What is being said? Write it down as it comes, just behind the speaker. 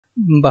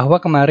bahwa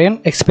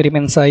kemarin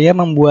eksperimen saya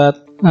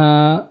membuat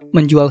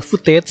menjual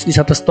footage di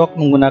Shutterstock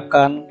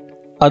menggunakan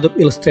Adobe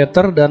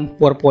Illustrator dan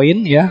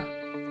PowerPoint ya,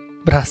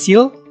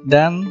 berhasil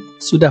dan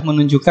sudah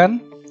menunjukkan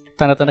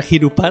tanda-tanda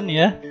kehidupan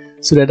ya,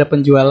 sudah ada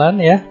penjualan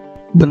ya.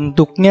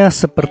 Bentuknya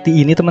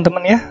seperti ini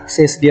teman-teman ya.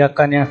 Saya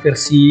sediakan yang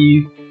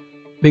versi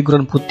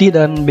background putih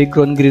dan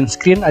background green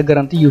screen agar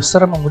nanti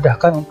user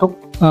memudahkan untuk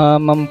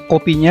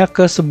mengkopinya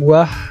ke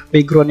sebuah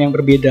background yang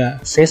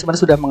berbeda. Saya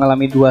sebenarnya sudah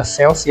mengalami 2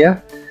 sales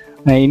ya.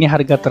 Nah, ini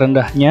harga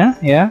terendahnya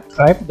ya,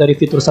 Stripe dari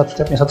fitur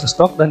Subscribe-nya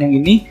Shutterstock, dan yang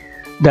ini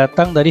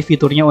datang dari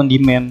fiturnya on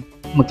demand.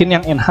 Mungkin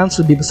yang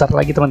enhance lebih besar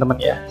lagi teman-teman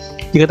ya.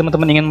 Jika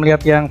teman-teman ingin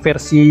melihat yang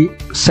versi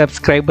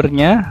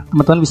subscribernya,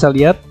 teman-teman bisa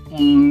lihat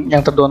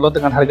yang terdownload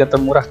dengan harga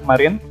termurah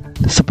kemarin.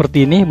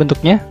 Seperti ini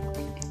bentuknya.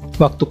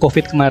 Waktu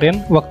COVID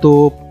kemarin,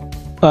 waktu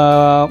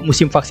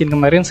musim vaksin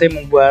kemarin, saya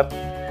membuat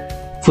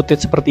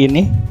footage seperti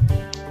ini.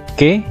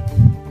 Oke.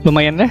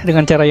 Lumayan ya,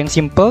 dengan cara yang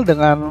simple,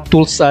 dengan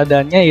tools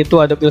seadanya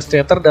yaitu Adobe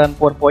Illustrator dan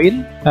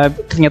PowerPoint,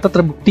 ternyata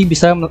terbukti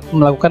bisa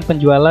melakukan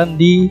penjualan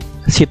di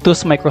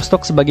situs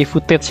Microstock sebagai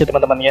footage ya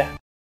teman-teman ya.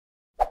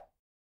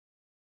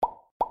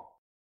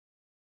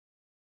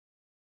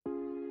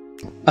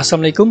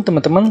 Assalamualaikum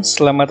teman-teman,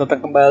 selamat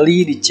datang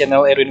kembali di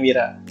channel Erwin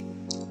Wira.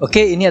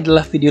 Oke, ini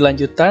adalah video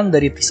lanjutan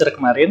dari teaser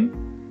kemarin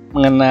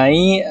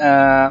mengenai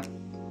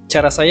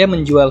cara saya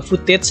menjual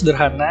footage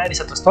sederhana di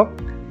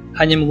Shutterstock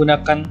hanya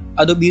menggunakan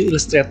Adobe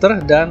Illustrator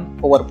dan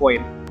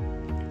PowerPoint.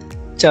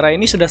 Cara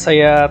ini sudah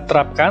saya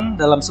terapkan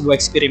dalam sebuah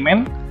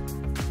eksperimen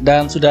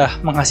dan sudah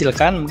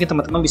menghasilkan. Mungkin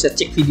teman-teman bisa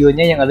cek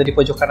videonya yang ada di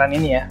pojok kanan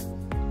ini ya.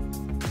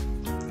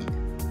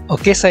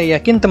 Oke, saya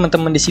yakin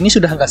teman-teman di sini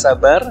sudah nggak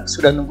sabar,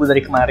 sudah nunggu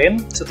dari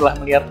kemarin setelah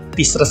melihat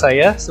teaser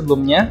saya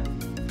sebelumnya.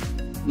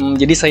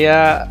 Jadi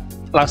saya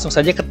langsung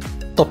saja ke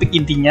topik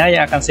intinya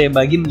yang akan saya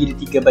bagi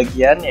menjadi 3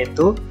 bagian,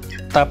 yaitu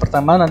tahap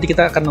pertama nanti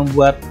kita akan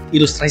membuat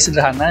ilustrasi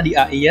sederhana di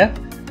AI ya.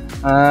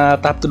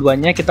 Tahap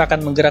keduanya kita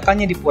akan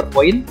menggerakkannya di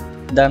PowerPoint,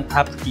 dan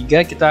tahap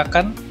ketiga kita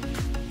akan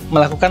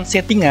melakukan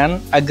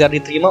settingan agar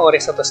diterima oleh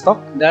Shutterstock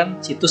dan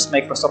situs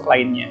Microstock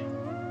lainnya.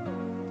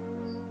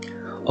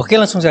 Oke,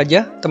 langsung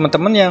saja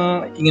teman-teman yang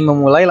ingin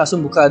memulai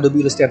langsung buka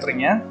Adobe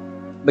Illustrator-nya.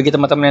 Bagi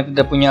teman-teman yang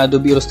tidak punya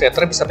Adobe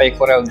Illustrator bisa pakai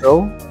Corel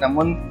Draw.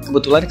 Namun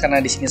kebetulan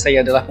karena di sini saya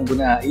adalah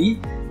pengguna AI,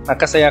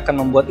 maka saya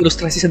akan membuat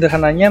ilustrasi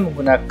sederhananya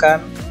menggunakan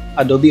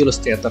Adobe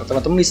Illustrator.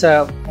 Teman-teman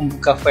bisa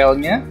membuka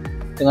filenya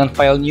dengan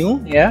file new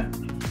ya.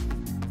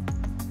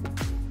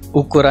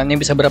 Ukurannya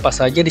bisa berapa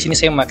saja. Di sini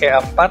saya memakai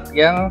A4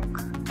 yang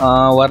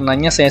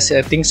warnanya saya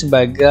setting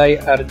sebagai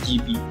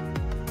RGB.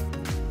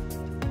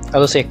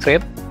 Lalu saya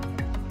create.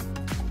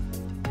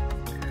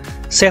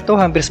 Saya tahu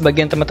hampir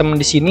sebagian teman-teman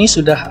di sini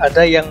sudah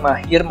ada yang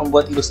mahir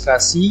membuat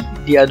ilustrasi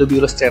di Adobe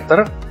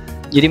Illustrator.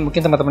 Jadi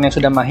mungkin teman-teman yang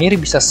sudah mahir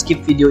bisa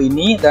skip video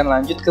ini dan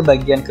lanjut ke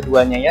bagian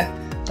keduanya ya.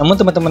 Namun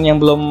teman-teman yang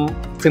belum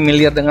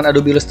familiar dengan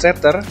Adobe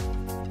Illustrator,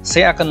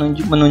 saya akan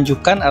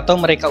menunjukkan atau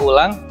mereka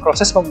ulang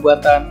proses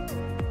pembuatan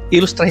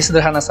ilustrasi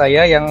sederhana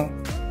saya yang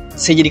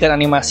saya jadikan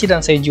animasi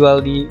dan saya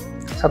jual di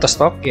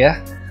Shutterstock ya.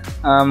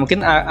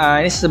 Mungkin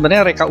ini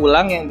sebenarnya reka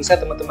ulang yang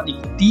bisa teman-teman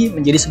ikuti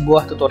menjadi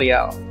sebuah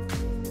tutorial.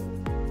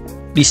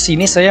 Di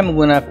sini saya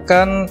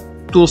menggunakan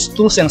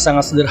tools-tools yang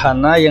sangat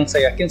sederhana yang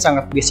saya yakin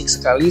sangat basic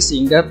sekali,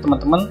 sehingga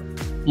teman-teman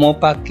mau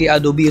pakai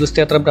Adobe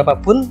Illustrator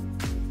berapapun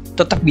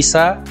tetap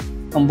bisa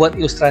membuat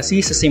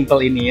ilustrasi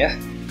sesimpel ini ya.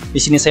 Di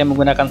sini saya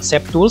menggunakan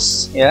shape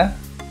tools ya,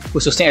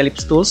 khususnya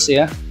ellipse tools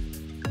ya,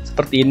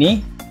 seperti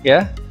ini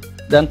ya.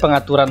 Dan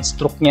pengaturan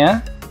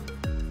struknya,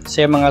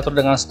 saya mengatur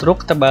dengan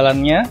struk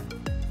tebalannya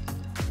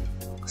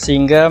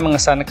sehingga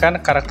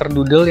mengesankan karakter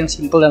doodle yang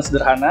simple dan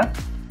sederhana.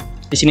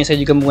 Di sini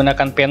saya juga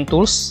menggunakan pen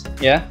tools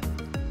ya,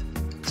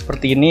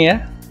 seperti ini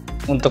ya,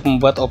 untuk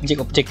membuat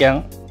objek-objek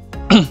yang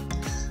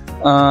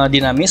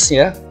dinamis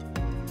ya.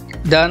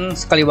 Dan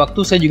sekali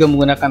waktu saya juga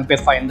menggunakan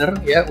pathfinder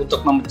ya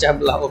untuk memecah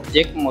belah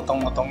objek,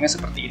 memotong-motongnya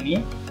seperti ini.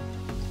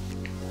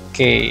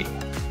 Oke,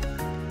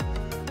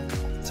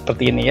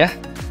 seperti ini ya.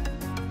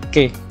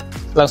 Oke,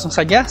 langsung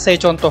saja saya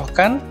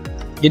contohkan.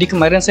 Jadi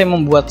kemarin saya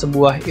membuat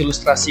sebuah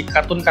ilustrasi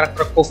kartun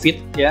karakter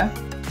COVID ya,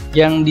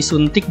 yang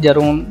disuntik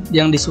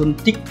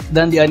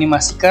dan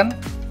dianimasikan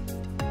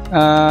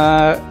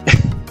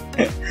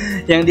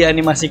yang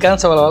dianimasikan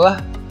seolah-olah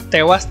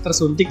tewas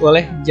tersuntik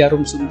oleh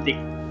jarum suntik.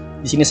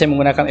 Di sini saya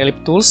menggunakan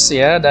ellipse tools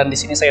ya, dan di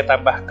sini saya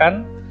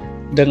tambahkan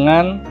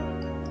dengan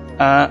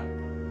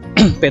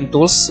pen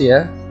tools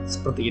ya,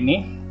 seperti ini.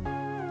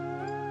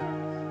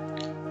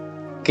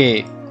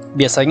 Oke,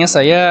 biasanya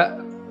saya,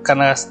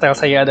 karena style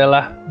saya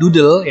adalah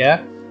doodle ya,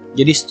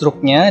 jadi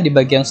struknya di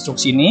bagian struk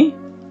sini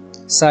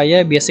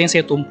saya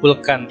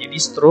tumpulkan. Jadi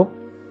struk,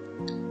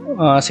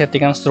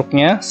 settingan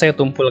struknya saya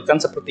tumpulkan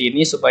seperti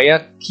ini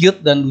supaya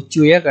cute dan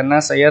lucu ya,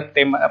 karena saya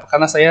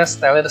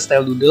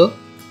style doodle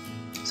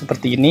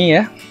seperti ini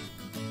ya.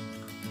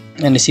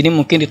 Dan di sini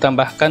mungkin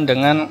ditambahkan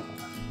dengan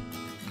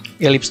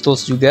ellipse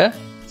tools juga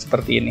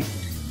seperti ini.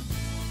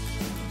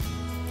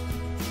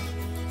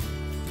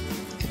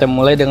 Kita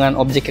mulai dengan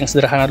objek yang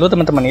sederhana dulu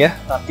teman-teman ya.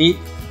 Nanti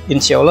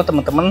insya Allah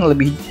teman-teman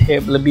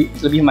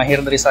lebih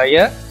mahir dari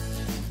saya,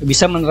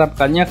 bisa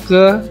menerapkannya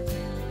ke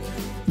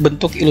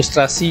bentuk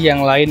ilustrasi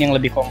yang lain yang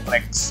lebih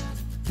kompleks.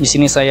 Di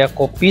sini saya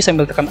copy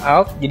sambil tekan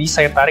Alt, jadi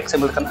saya tarik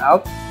sambil tekan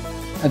Alt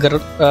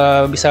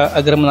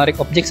agar menarik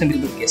objek sambil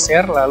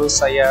bergeser, lalu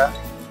saya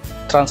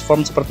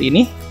transform seperti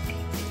ini.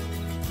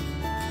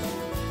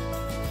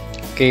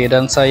 Oke,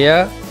 dan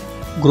saya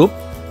group,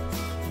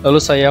 lalu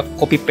saya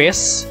copy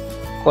paste,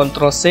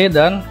 Ctrl C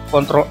dan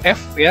Ctrl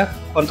F ya,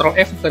 Ctrl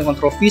F bukan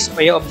Ctrl V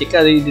supaya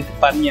objeknya ada di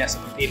depannya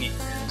seperti ini,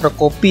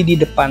 tercopy di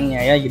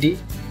depannya ya, jadi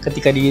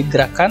ketika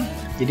digerakkan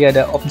jadi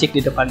ada objek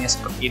di depannya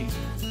seperti ini.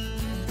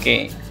 Oke,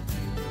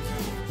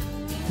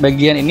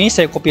 bagian ini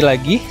saya copy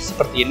lagi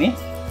seperti ini,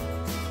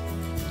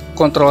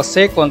 Ctrl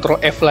C, Ctrl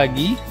F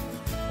lagi,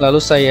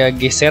 lalu saya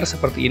geser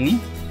seperti ini.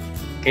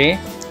 Oke,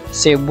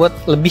 saya buat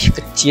lebih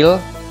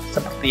kecil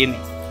seperti ini.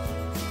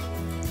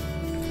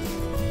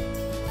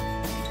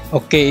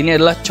 Oke, ini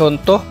adalah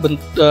contoh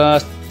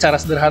cara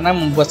sederhana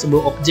membuat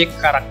sebuah objek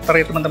karakter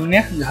ya teman-teman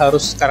ya. Nggak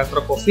harus karakter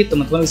COVID,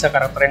 teman-teman bisa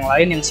karakter yang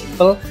lain yang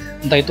simple,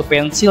 entah itu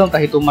pensil,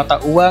 entah itu mata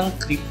uang,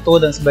 kripto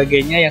dan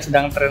sebagainya yang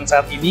sedang tren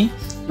saat ini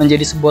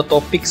menjadi sebuah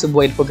topik,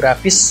 sebuah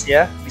infografis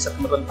ya, bisa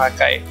teman-teman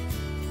pakai.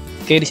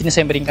 Oke, di sini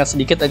saya meringkas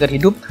sedikit agar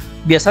hidup.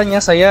 Biasanya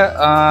saya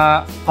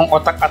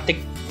mengotak-atik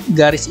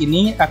garis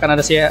ini,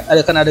 akan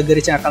ada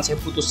garis yang akan saya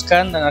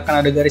putuskan dan akan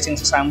ada garis yang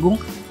sesambung.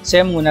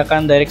 Saya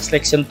menggunakan direct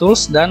selection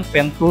tools dan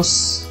pen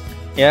tools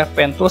ya,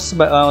 pen tools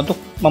untuk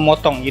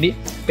memotong. Jadi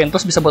pen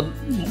tools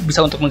bisa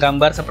untuk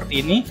menggambar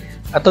seperti ini,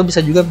 atau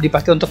bisa juga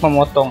dipakai untuk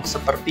memotong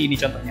seperti ini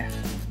contohnya.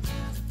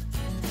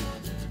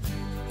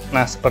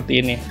 Nah,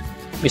 seperti ini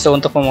bisa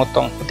untuk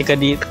memotong. Ketika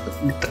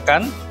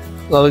ditekan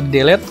lalu di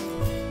delete,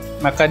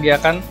 maka dia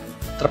akan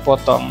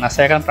terpotong. Nah,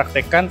 saya akan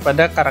praktekkan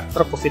pada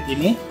karakter COVID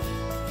ini.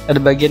 Ada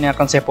bagian yang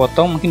akan saya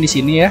potong, mungkin di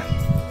sini ya.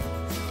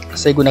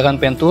 Saya gunakan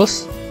pen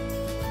tools.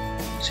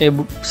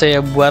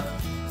 Saya buat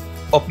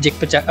objek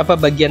pecah,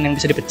 bagian yang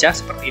bisa dipecah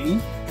seperti ini,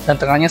 dan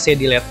tengahnya saya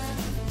delete.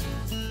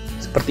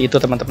 Seperti itu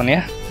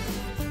teman-teman ya.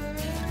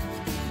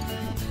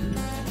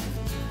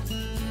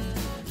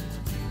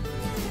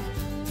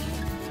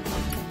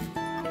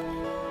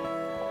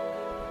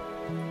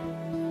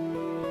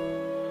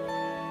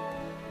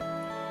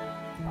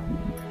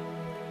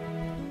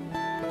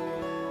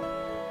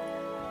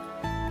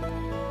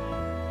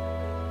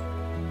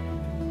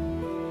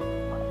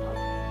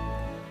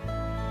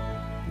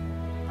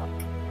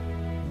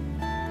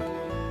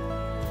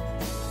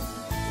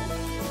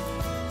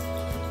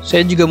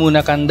 Saya juga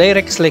menggunakan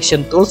direct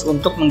selection tools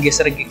untuk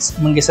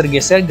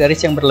menggeser-geser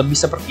garis yang berlebih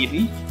seperti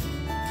ini.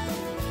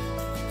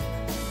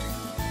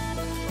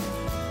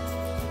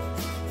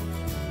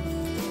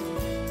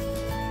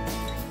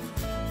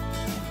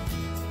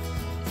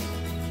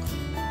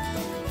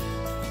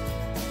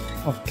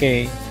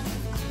 Oke,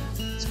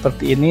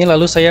 seperti ini.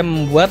 Lalu saya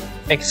membuat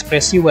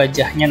ekspresi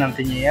wajahnya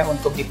nantinya ya,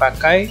 untuk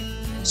dipakai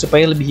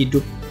supaya lebih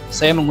hidup.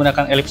 Saya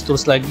menggunakan ellipse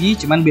tools lagi,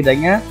 cuman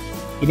bedanya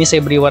ini saya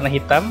beri warna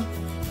hitam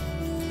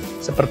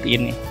seperti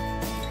ini.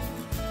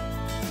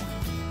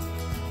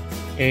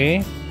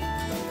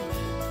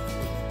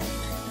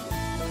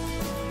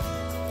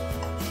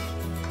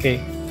 Oke,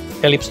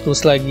 ellipse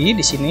tools lagi di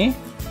sini.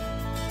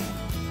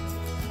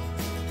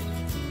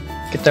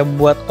 Kita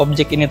buat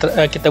objek ini,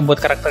 kita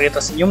buat karakternya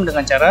tersenyum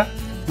dengan cara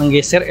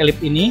menggeser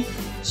ellipse ini,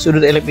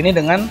 sudut ellipse ini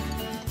dengan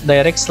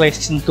direct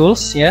selection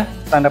tools ya,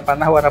 tanda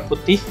panah warna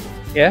putih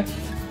ya.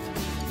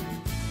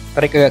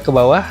 Tarik agak ke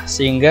bawah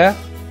sehingga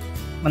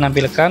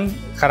menampilkan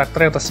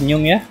karakter yang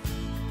tersenyum ya.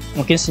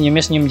 Mungkin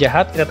senyumnya senyum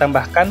jahat, kita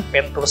tambahkan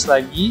pen tools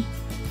lagi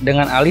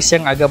dengan alis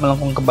yang agak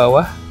melengkung ke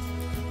bawah.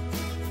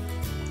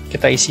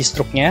 Kita isi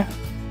struknya,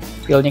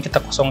 fillnya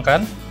kita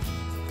kosongkan,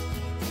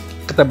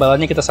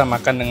 ketebalannya kita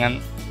samakan dengan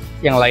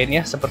yang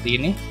lainnya seperti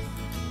ini.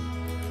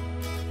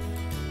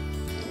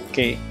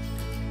 Oke,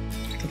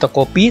 kita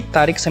copy,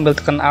 tarik sambil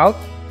tekan Alt,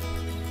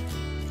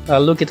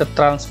 lalu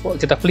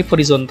kita flip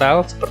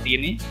horizontal seperti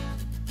ini.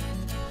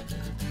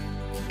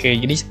 Oke,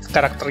 jadi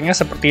karakternya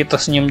seperti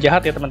tersenyum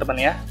jahat ya teman-teman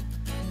ya.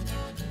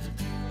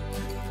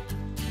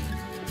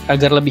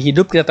 Agar lebih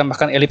hidup, kita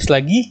tambahkan ellipse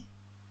lagi,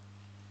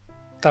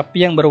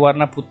 tapi yang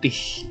berwarna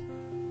putih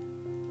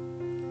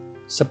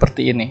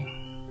seperti ini.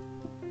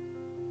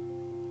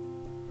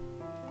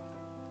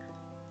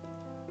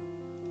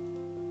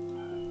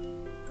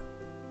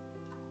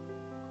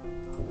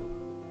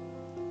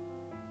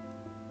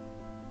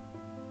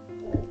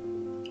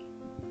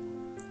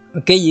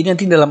 Oke, jadi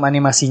nanti dalam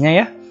animasinya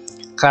ya,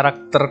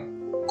 karakter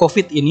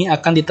COVID ini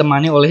akan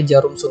ditemani oleh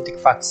jarum suntik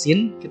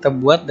vaksin. Kita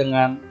buat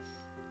dengan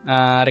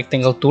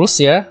rectangle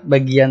tools ya,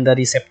 bagian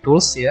dari shape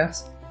tools ya.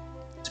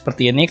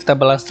 Seperti ini,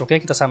 ketebalan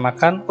struknya kita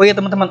samakan. Oh ya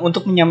teman-teman,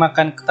 untuk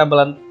menyamakan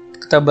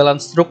ketebalan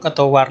struk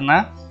atau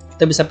warna,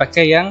 kita bisa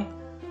pakai yang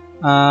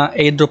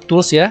eyedrop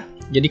tools ya.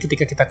 Jadi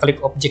ketika kita klik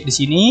objek di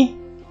sini,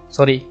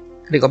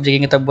 klik objek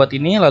yang kita buat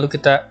ini, lalu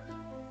kita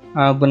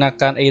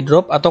gunakan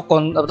eyedrop atau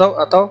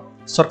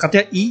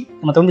shortcutnya I,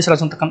 teman-teman bisa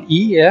langsung tekan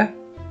I ya.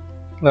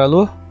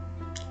 Lalu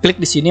klik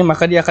di sini,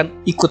 maka dia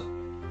akan ikut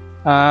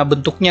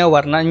bentuknya,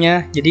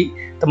 warnanya.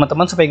 Jadi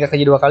teman-teman supaya nggak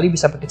kerja 2 kali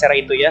bisa pakai cara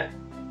itu ya,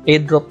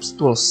 airdrop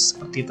tools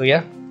seperti itu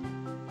ya.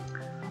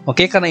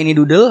 Oke, karena ini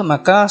doodle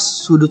maka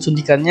sudut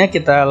suntikannya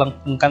kita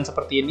lengkungkan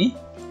seperti ini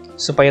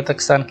supaya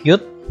terkesan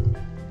cute.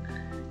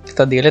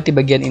 Kita delete di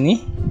bagian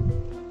ini.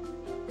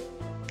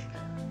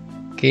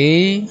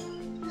 Oke,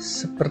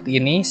 seperti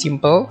ini,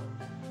 simple.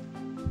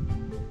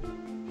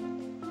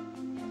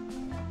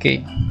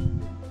 Oke,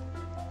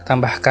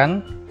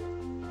 tambahkan.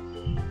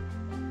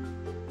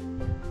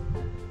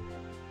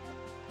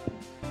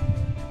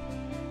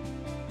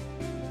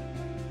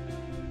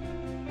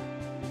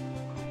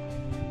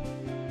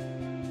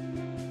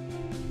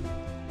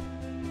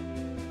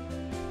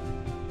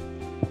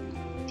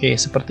 Oke,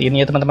 seperti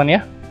ini ya teman-teman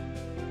ya.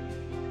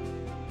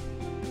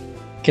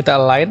 Kita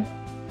align.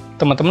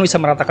 Teman-teman bisa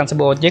meratakan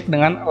sebuah objek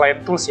dengan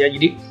align tools ya.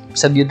 Jadi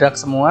bisa di-drag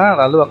semua,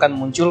 lalu akan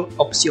muncul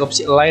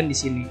opsi-opsi align di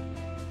sini.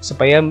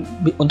 Supaya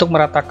untuk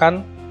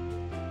meratakan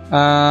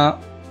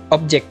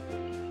objek.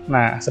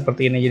 Nah,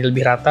 seperti ini, jadi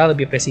lebih rata,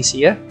 lebih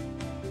presisi ya.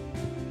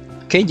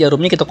 Oke,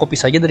 jarumnya kita copy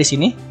saja dari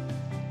sini.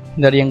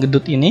 Dari yang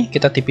gedut ini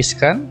kita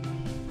tipiskan.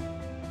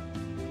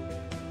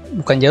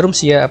 Bukan jarum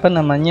sih ya, apa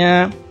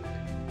namanya,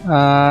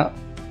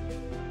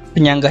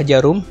 penyanggah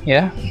jarum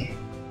ya.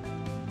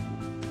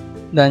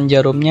 Dan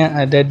jarumnya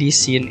ada di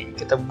sini.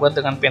 Kita buat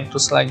dengan pen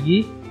tools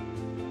lagi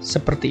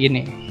seperti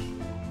ini.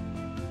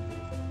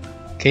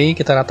 Oke,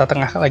 kita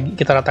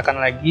ratakan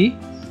lagi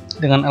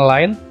dengan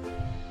align.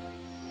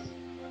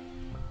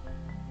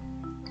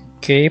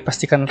 Oke,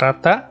 pastikan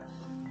rata.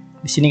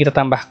 Di sini kita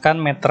tambahkan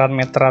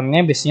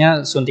meteran-meterannya.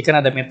 Biasanya suntikan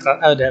ada meteran,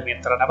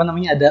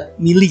 ada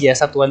mili ya,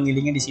 satuan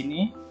milinya di sini.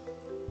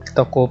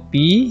 Kita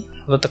copy,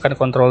 lalu tekan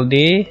Ctrl D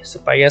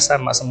supaya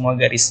sama semua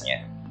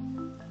garisnya.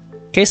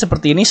 Oke,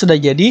 seperti ini sudah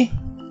jadi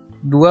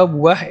 2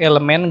 buah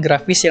elemen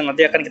grafis yang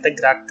nanti akan kita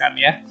gerakkan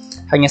ya.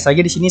 Hanya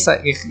saja di sini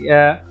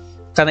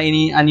karena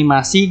ini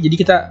animasi, jadi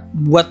kita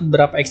buat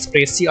beberapa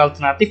ekspresi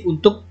alternatif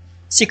untuk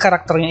si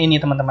karakternya ini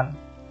teman-teman.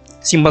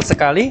 Simpel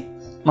sekali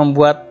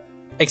membuat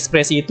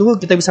ekspresi itu,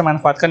 kita bisa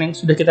manfaatkan yang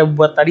sudah kita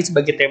buat tadi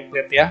sebagai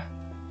template ya.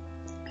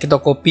 Kita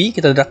copy,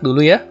 kita drag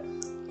dulu ya.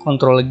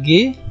 Ctrl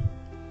G,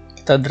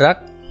 kita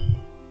drag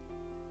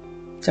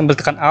sambil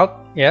tekan Alt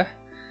ya,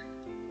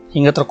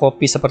 hingga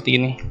tercopy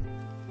seperti ini.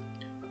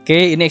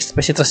 Oke, ini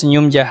ekspresi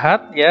tersenyum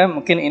jahat ya,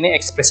 mungkin ini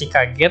ekspresi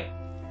kaget.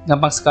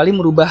 Gampang sekali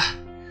merubah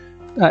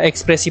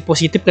ekspresi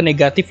positif ke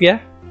negatif ya,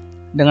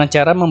 dengan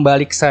cara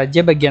membalik saja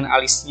bagian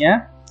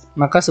alisnya,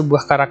 maka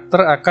sebuah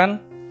karakter akan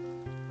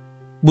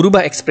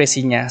berubah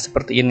ekspresinya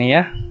seperti ini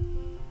ya.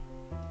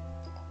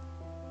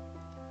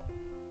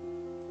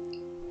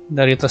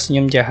 Dari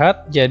tersenyum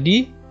jahat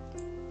jadi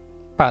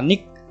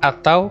panik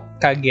atau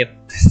kaget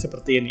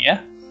seperti ini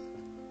ya.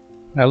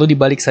 Lalu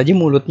dibalik saja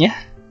mulutnya.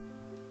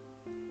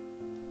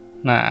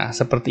 Nah,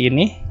 seperti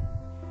ini.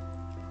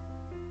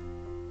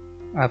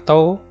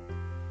 Atau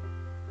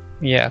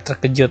ya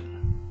terkejut.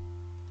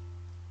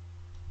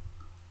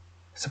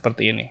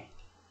 Seperti ini.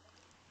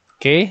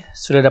 Oke,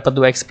 sudah dapat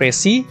 2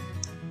 ekspresi.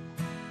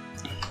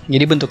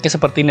 Jadi bentuknya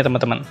seperti ini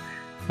teman-teman.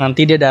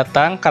 Nanti dia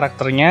datang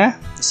karakternya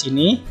di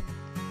sini.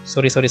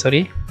 Sorry.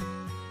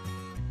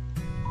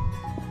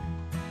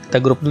 Kita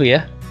grup dulu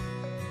ya.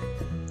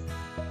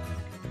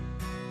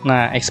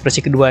 Nah,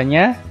 ekspresi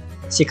keduanya,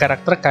 si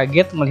karakter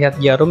kaget melihat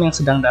jarum yang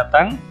sedang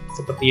datang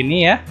seperti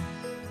ini ya.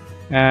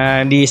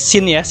 Di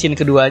scene ya, scene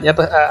keduanya,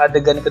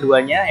 adegan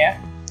keduanya ya.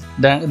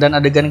 Dan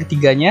adegan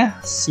ketiganya,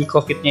 si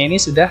COVID-nya ini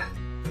sudah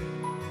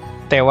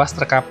tewas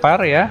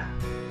terkapar ya,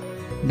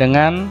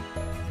 dengan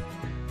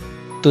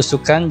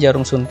tusukan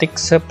jarum suntik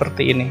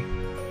seperti ini.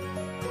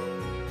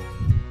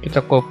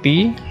 Kita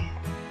copy.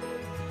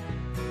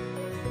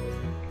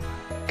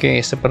 Oke,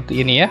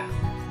 seperti ini ya.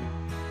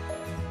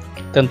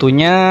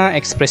 Tentunya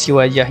ekspresi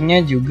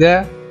wajahnya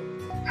juga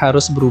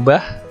harus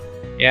berubah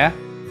ya.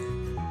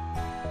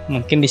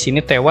 Mungkin di sini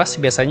tewas,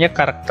 biasanya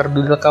karakter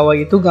doodle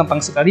kawaii itu gampang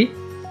sekali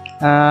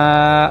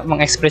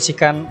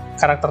mengekspresikan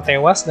karakter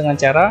tewas dengan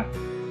cara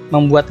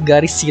membuat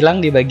garis silang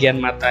di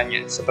bagian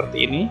matanya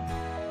seperti ini.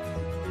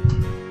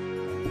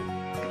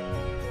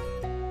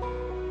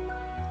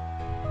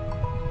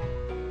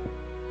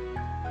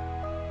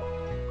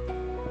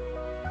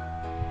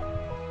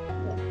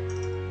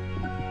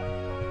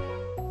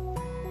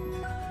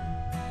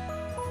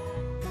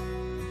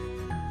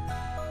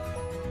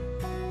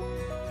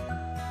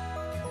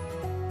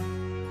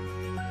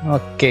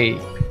 Oke,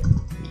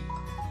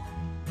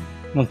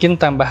 mungkin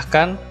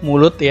tambahkan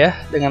mulut ya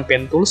dengan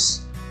pen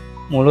tools,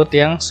 mulut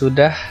yang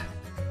sudah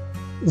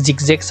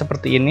zigzag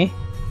seperti ini.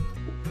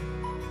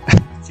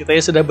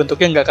 Ceritanya sudah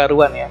bentuknya nggak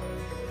karuan ya.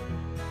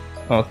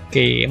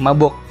 Oke,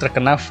 mabok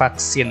terkena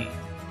vaksin.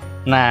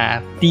 Nah,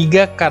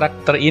 3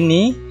 karakter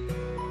ini,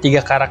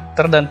 3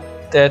 karakter dan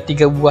 3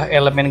 buah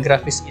elemen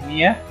grafis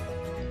ini ya.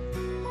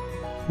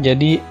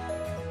 Jadi,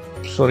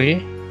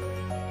 sorry.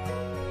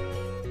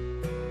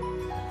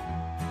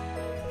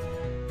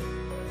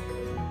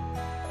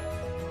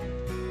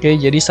 Oke,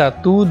 jadi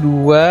 1,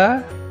 2,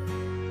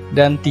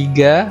 dan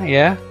 3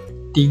 ya.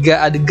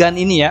 3 adegan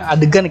ini ya,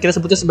 adegan kita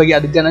sebutnya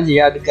sebagai adegan aja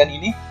ya, adegan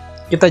ini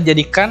kita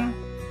jadikan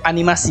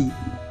animasi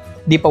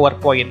di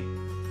PowerPoint.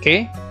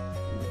 Oke.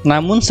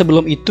 Namun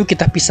sebelum itu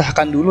kita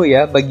pisahkan dulu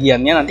ya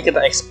bagiannya, nanti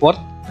kita ekspor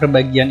per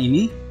bagian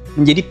ini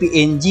menjadi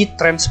PNG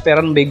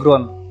transparent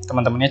background.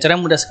 Teman-teman ya, cara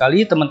mudah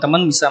sekali,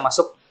 teman-teman bisa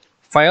masuk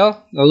file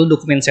lalu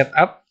dokumen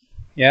setup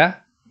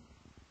ya.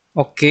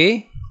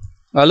 Oke.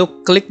 Lalu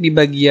klik di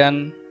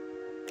bagian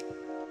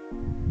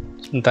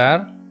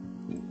sebentar.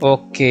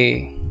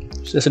 Oke.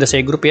 Sudah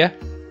saya grup ya.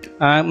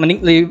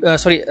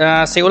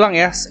 Saya ulang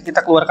ya.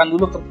 Kita keluarkan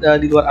dulu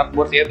di luar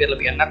artboard ya biar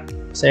lebih enak.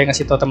 Saya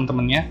ngasih tahu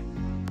teman-temannya.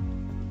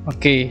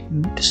 Oke,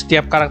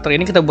 setiap karakter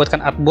ini kita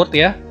buatkan artboard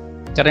ya.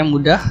 Caranya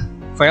mudah.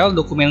 File,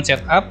 dokumen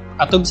setup,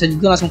 atau bisa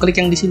juga langsung klik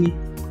yang di sini.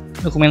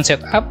 Dokumen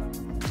setup,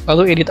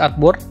 lalu edit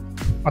artboard.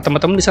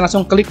 Teman-teman bisa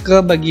langsung klik ke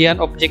bagian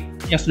objek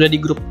yang sudah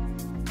di grup.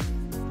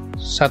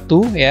 1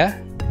 ya.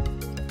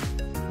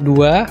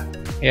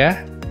 2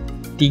 ya.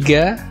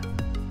 3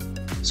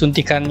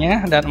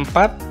 suntikannya, dan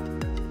 4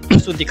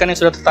 suntikan yang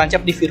sudah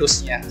tertancap di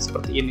virusnya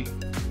seperti ini.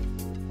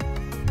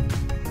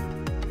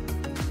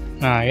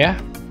 Nah ya,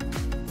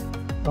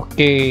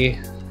 oke,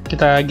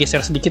 kita geser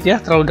sedikit ya,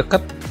 terlalu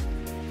dekat.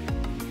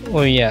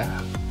 Oh iya,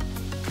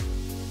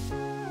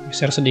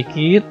 geser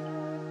sedikit.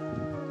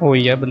 Oh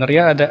iya, bener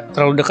ya, ada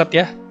terlalu dekat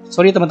ya.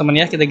 Sorry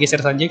teman-teman ya, kita geser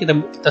saja, kita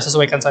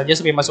sesuaikan saja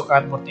supaya masuk ke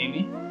artboard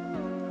ini.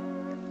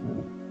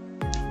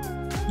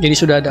 Jadi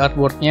sudah ada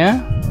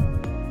artboardnya.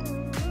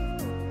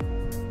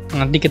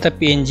 Nanti kita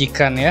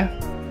PNG-kan ya.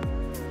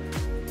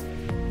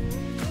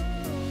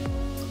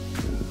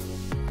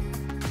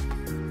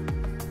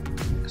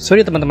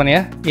 Sorry teman-teman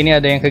ya, ini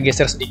ada yang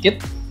kegeser sedikit.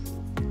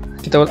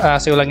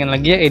 Saya ulangin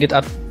lagi ya, edit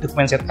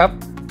dokumen setup,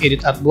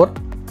 edit artboard.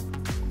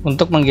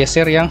 Untuk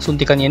menggeser yang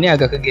suntikannya ini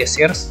agak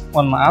kegeser,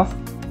 mohon maaf.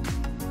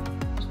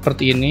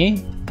 Seperti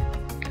ini.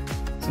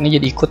 Ini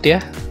jadi ikut ya.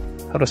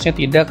 Harusnya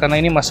tidak, karena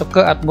ini masuk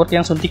ke artboard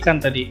yang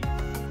suntikan tadi.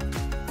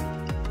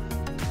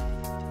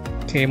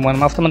 Oke, mohon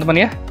maaf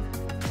teman-teman ya.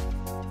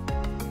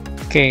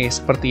 Oke,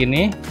 seperti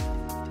ini.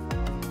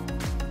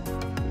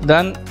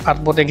 Dan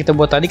artboard yang kita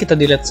buat tadi kita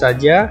delete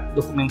saja,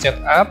 dokumen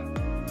setup,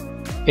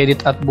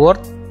 edit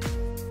artboard.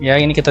 Ya,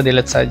 ini kita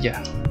delete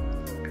saja.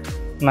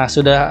 Nah,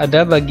 sudah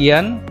ada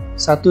bagian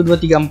 1 2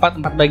 3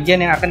 4 bagian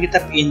yang akan kita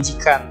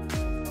PNG-kan.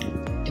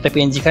 Kita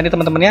PNG-kan ya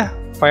teman-teman ya.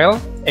 File,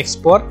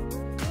 export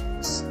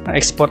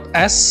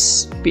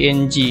as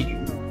PNG.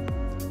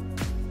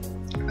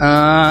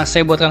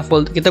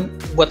 Kita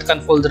buatkan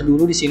folder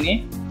dulu di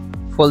sini.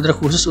 Folder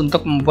khusus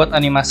untuk membuat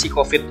animasi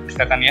COVID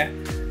misalkan ya.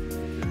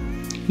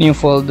 New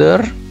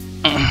folder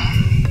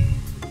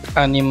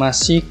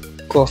animasi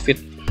COVID.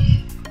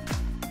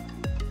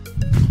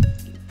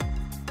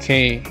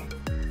 Oke.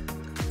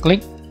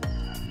 Klik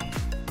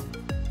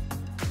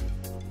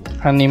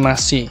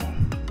animasi.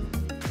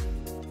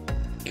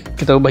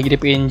 Kita ubah jadi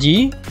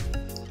PNG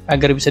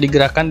agar bisa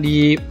digerakkan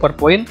di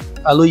PowerPoint,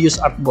 lalu use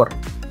artboard.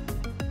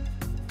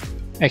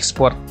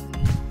 Export.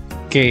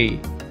 Oke.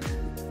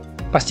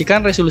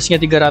 Pastikan resolusinya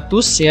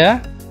 300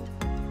 ya.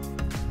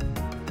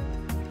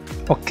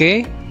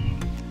 Oke.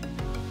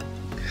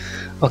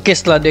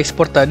 Setelah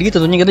diekspor tadi,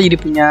 tentunya kita jadi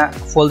punya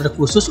folder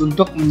khusus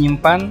untuk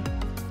menyimpan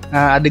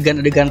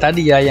adegan-adegan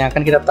tadi ya, yang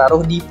akan kita taruh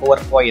di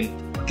PowerPoint.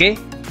 Oke.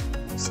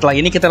 Setelah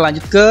ini kita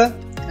lanjut ke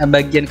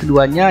bagian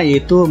keduanya,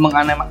 yaitu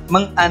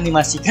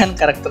menganimasikan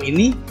karakter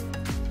ini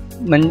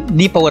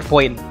di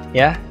PowerPoint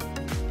ya.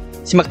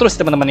 Simak terus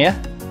teman-teman ya.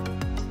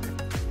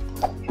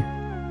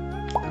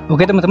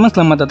 Oke teman-teman,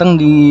 selamat datang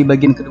di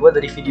bagian kedua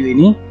dari video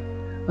ini.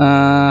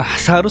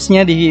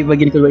 Seharusnya di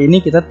bagian kedua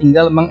ini kita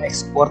tinggal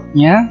mengimport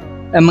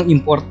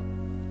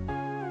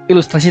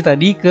ilustrasi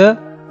tadi ke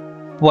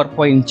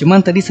PowerPoint.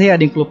 Cuman tadi saya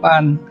ada yang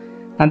kelupaan.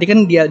 Nanti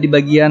kan di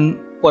bagian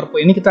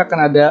PowerPoint ini kita akan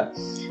ada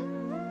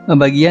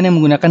bagian yang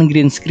menggunakan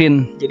green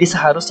screen. Jadi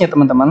seharusnya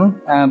teman-teman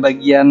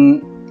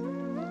bagian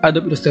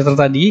Adobe Illustrator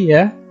tadi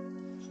ya,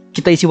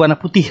 kita isi warna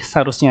putih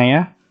seharusnya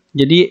ya.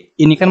 Jadi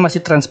ini kan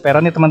masih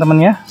transparan ya teman-teman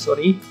ya.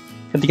 Sorry.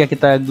 Ketika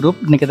kita grup,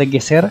 ini kita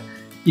geser,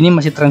 ini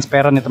masih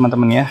transparan ya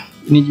teman-teman ya.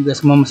 Ini juga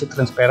semua masih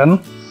transparan.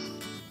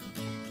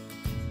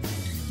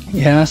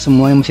 Ya,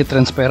 semua yang masih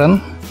transparan.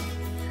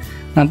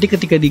 Nanti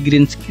ketika di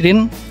green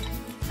screen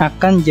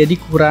akan jadi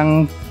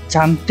kurang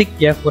cantik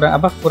ya,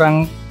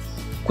 kurang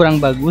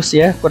bagus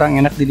ya, kurang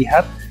enak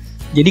dilihat.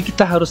 Jadi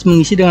kita harus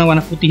mengisi dengan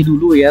warna putih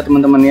dulu ya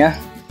teman-teman ya.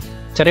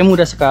 Caranya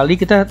mudah sekali,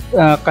 kita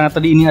karena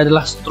tadi ini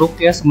adalah stroke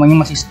ya,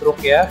 semuanya masih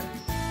stroke ya.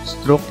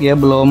 Stroke ya,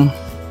 belum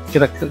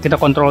kita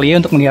kontrol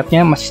ya untuk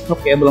melihatnya, masih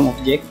stroke ya, belum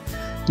objek.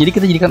 Jadi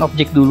kita jadikan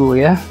objek dulu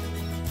ya.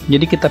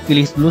 Jadi kita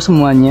pilih dulu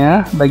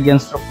semuanya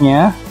bagian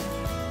stroke-nya.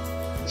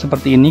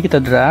 Seperti ini kita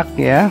drag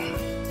ya.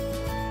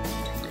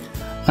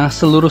 Nah,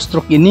 seluruh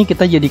stroke ini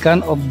kita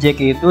jadikan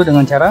objek, yaitu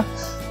dengan cara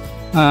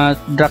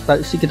drag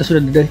tadi kita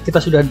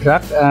sudah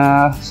drag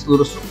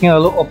seluruh stroke-nya,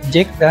 lalu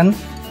objek dan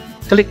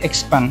klik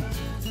expand.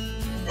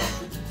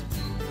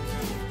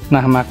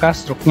 Nah, maka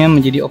stroke-nya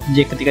menjadi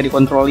objek. Ketika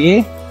dikontrol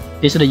Y,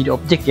 dia sudah jadi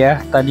objek ya.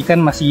 Tadi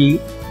kan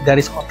masih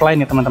garis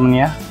outline ya teman-teman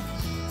ya.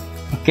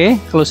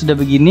 Oke, kalau sudah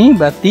begini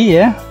berarti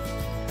ya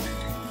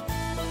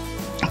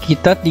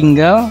kita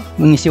tinggal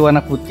mengisi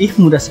warna putih.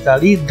 Mudah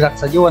sekali, drag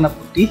saja warna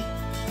putih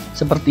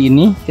seperti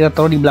ini, kita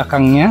taruh di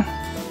belakangnya.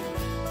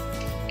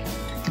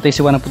 Kita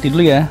isi warna putih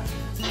dulu ya,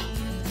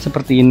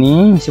 seperti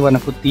ini, isi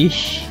warna putih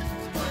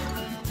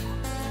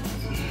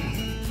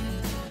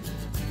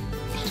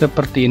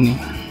seperti ini.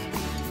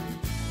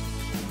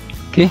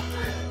 Oke,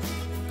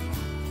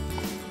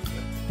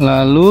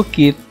 lalu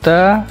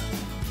kita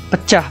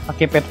pecah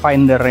pakai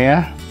Pathfinder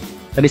ya.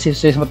 Tadi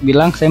saya sempat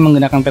bilang saya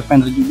menggunakan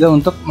Pathfinder juga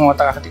untuk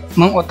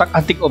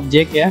mengotak-atik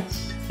objek ya.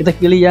 Kita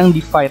pilih yang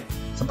divide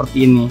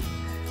seperti ini,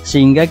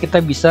 sehingga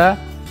kita bisa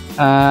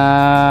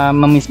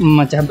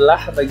memecah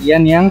belah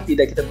bagian yang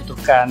tidak kita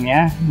butuhkan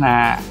ya.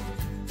 Nah,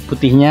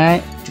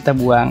 putihnya kita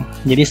buang.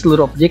 Jadi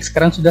seluruh objek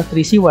sekarang sudah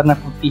terisi warna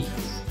putih,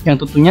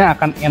 yang tentunya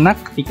akan enak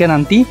ketika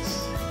nanti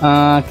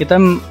kita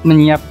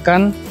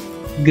menyiapkan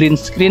green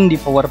screen di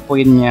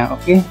PowerPoint-nya.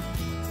 Oke,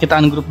 kita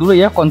ungroup dulu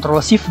ya, Ctrl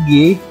Shift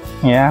G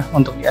ya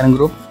untuk di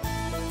ungroup.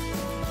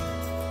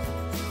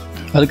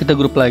 Lalu kita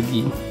grup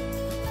lagi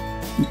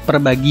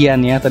per bagian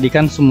ya. Tadi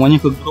kan semuanya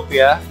ke grup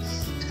ya.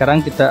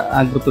 Sekarang kita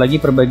grup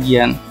lagi per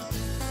bagian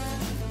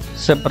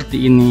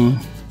seperti ini.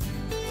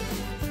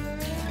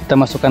 Kita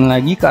masukkan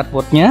lagi ke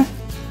artboardnya.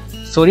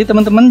 Sorry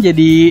teman-teman,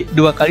 jadi 2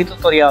 kali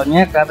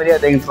tutorialnya karena tadi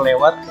ada yang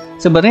terlewat.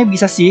 Sebenarnya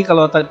bisa sih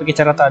kalau pakai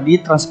cara tadi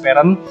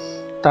transparan,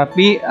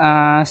 tapi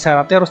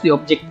syaratnya harus di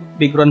objek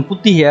background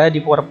putih ya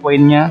di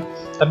PowerPoint-nya.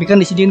 Tapi kan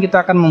di sini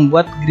kita akan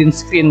membuat green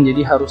screen,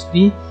 jadi harus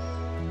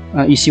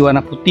isi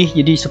warna putih,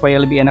 jadi supaya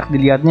lebih enak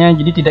dilihatnya.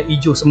 Jadi tidak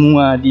hijau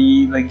semua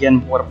di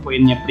bagian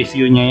PowerPoint-nya,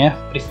 previewnya ya.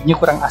 Previewnya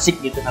kurang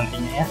asik gitu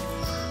nantinya ya.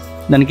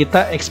 Dan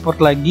kita ekspor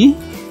lagi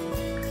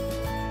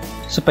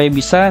supaya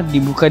bisa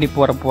dibuka di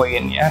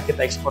PowerPoint ya.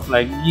 Kita ekspor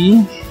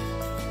lagi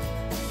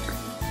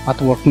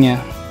artwork-nya.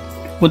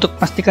 Untuk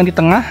pastikan di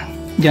tengah,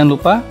 jangan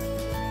lupa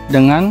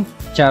dengan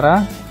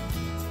cara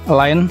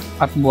align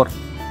artboard.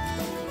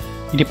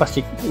 Jadi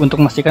pasti untuk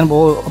memastikan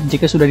bahwa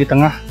objeknya sudah di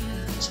tengah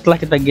setelah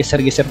kita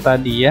geser-geser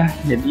tadi ya.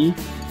 Jadi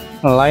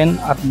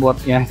align artboard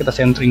ya, kita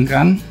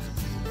centeringkan.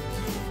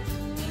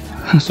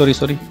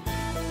 sorry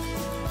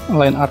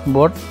align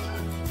artboard.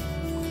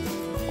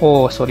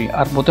 Oh sorry,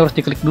 artboardnya harus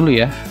diklik dulu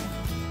ya.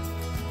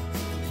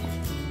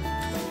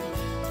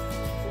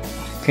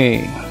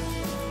 Oke,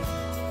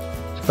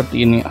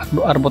 seperti ini,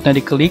 artboardnya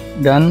diklik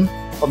dan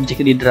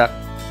objeknya di drag,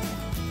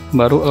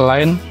 baru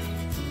align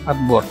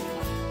artboard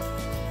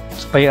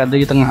supaya ada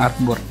di tengah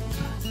artboard.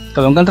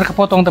 Kalau enggak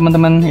terkepotong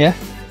teman-teman ya.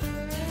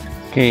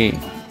 Oke.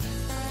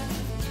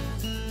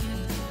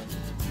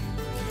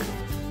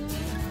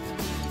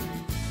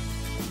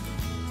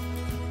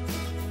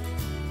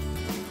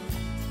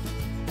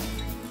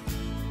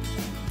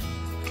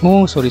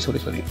 Oh sorry.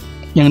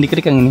 Yang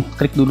diklik yang ini,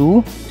 klik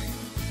dulu,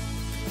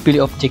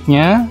 pilih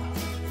objeknya,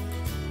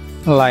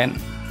 align.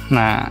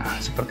 Nah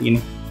seperti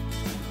ini.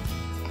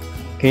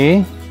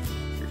 Oke.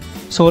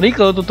 Sorry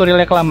kalau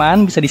tutorialnya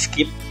kelamaan, bisa di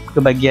skip ke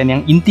bagian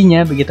yang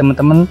intinya bagi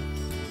teman-teman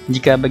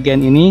jika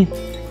bagian ini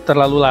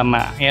terlalu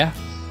lama ya.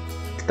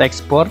 Kita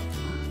ekspor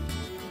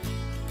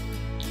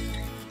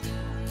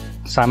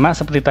sama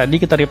seperti tadi,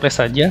 kita replace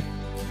saja.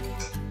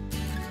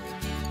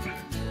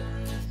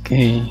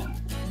 Oke,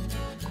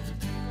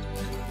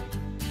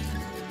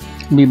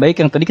 lebih baik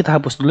yang tadi kita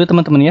hapus dulu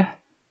teman-teman ya.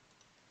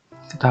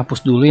 Kita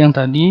hapus dulu yang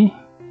tadi.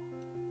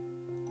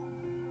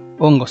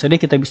 Oh nggak usah deh,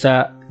 kita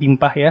bisa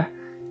timpah ya.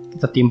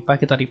 Kita timpah,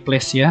 kita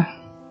replace ya.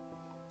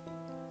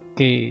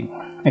 Oke,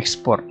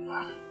 ekspor.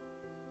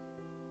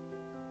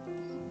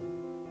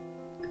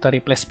 Kita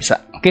replace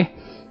bisa.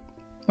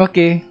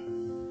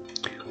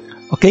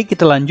 Oke,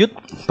 kita lanjut.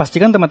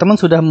 Pastikan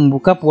teman-teman sudah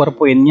membuka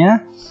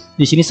PowerPoint-nya.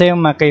 Di sini saya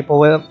memakai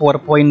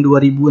PowerPoint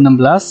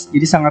 2016.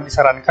 Jadi sangat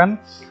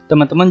disarankan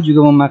teman-teman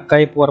juga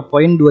memakai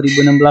PowerPoint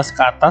 2016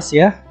 ke atas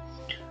ya.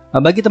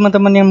 Bagi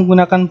teman-teman yang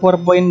menggunakan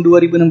PowerPoint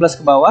 2016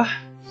 ke bawah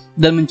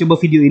dan mencoba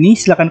video ini,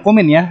 silahkan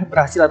komen ya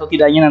berhasil atau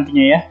tidaknya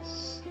nantinya ya.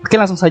 Oke,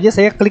 langsung saja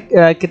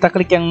kita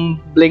klik yang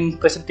blank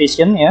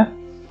presentation ya.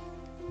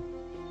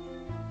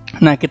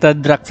 Nah, kita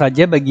drag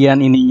saja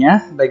bagian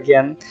ininya,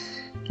 bagian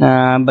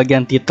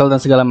title dan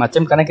segala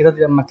macam, karena kita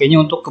tidak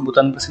memakainya untuk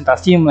kebutuhan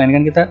presentasi,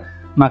 melainkan kita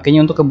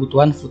memakainya untuk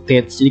kebutuhan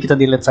footage. Jadi kita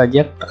delete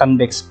saja, tekan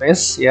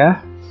backspace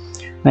ya.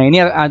 Nah,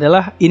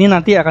 ini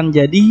nanti akan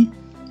jadi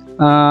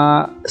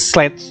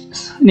slide.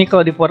 Ini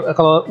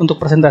kalau untuk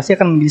presentasi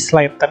akan menjadi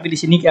slide, tapi di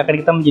sini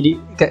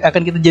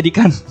akan kita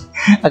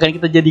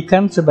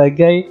jadikan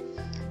sebagai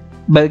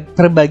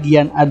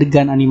perbagian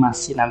adegan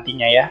animasi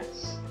nantinya ya.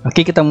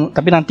 Oke,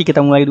 tapi nanti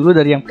kita mulai dulu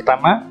dari yang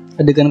pertama.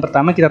 Adegan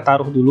pertama kita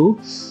taruh dulu.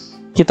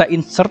 Kita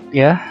insert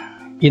ya,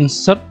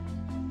 insert.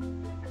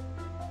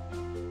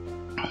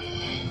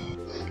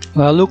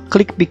 Lalu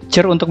klik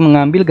picture untuk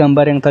mengambil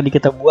gambar yang tadi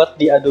kita buat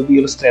di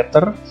Adobe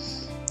Illustrator.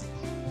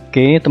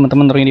 Oke,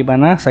 teman-teman naruhnya di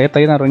mana? Saya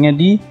tadi naruhnya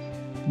di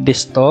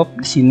desktop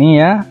di sini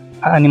ya.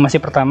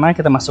 Animasi pertama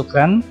kita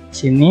masukkan di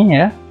sini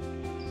ya.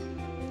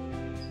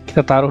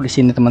 Kita taruh di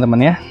sini teman-teman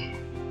ya.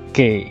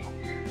 Oke.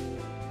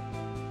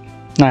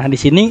 Nah, di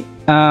sini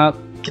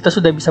kita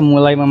sudah bisa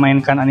mulai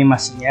memainkan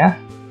animasinya.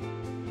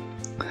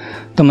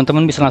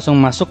 Teman-teman bisa langsung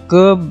masuk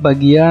ke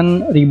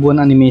bagian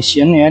ribbon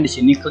animation ya. Di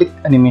sini klik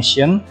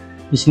animation.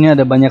 Di sini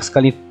ada banyak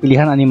sekali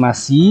pilihan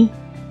animasi.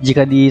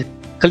 Jika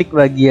diklik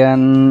bagian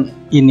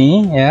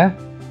ini ya,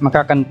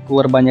 maka akan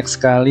keluar banyak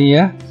sekali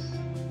ya.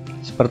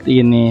 Seperti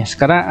ini.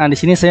 Sekarang di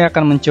sini saya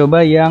akan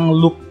mencoba yang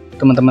loop,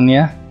 teman-teman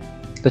ya.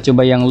 Kita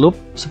coba yang loop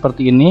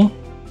seperti ini.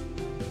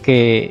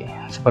 Oke,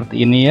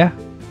 seperti ini ya.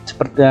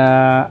 Seperti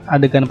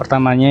adegan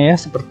pertamanya ya,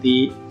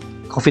 seperti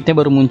COVID-nya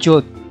baru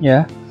muncul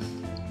ya.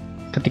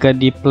 Ketika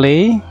di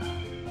play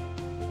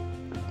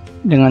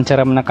dengan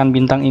cara menekan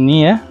bintang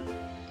ini ya,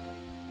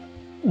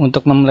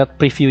 untuk melihat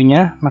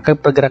previewnya, maka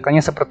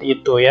pergerakannya seperti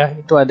itu ya.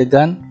 Itu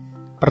adegan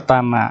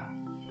pertama.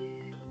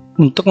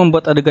 Untuk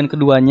membuat adegan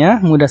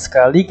keduanya mudah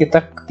sekali, kita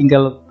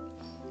tinggal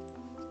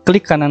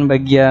klik kanan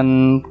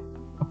bagian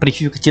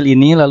preview kecil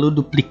ini, lalu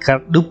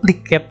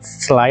duplicate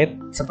slide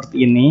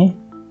seperti ini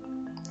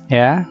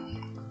ya.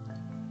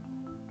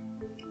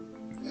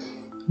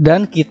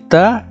 Dan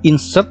kita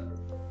insert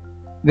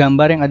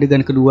gambar yang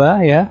adegan kedua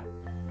ya.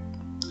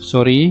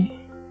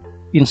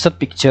 Insert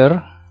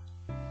picture.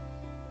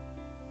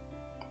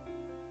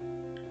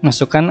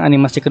 Masukkan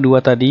animasi kedua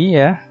tadi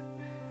ya.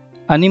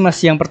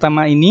 Animasi yang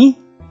pertama ini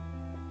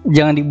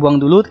jangan dibuang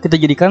dulu, kita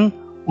jadikan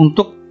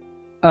untuk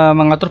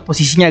mengatur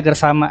posisinya agar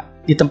sama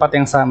di tempat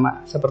yang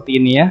sama seperti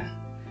ini ya.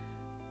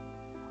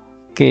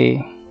 Oke,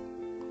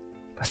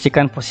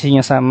 pastikan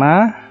posisinya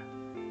sama.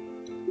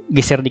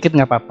 Geser dikit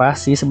nggak apa-apa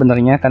sih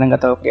sebenarnya, karena nggak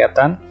terlalu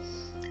kelihatan.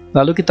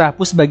 Lalu kita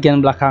hapus bagian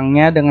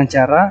belakangnya dengan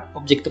cara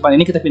objek depan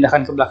ini kita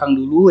pindahkan ke belakang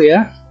dulu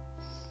ya.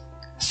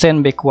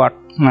 Send backward.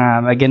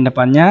 Nah, bagian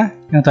depannya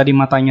yang tadi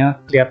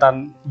matanya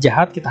kelihatan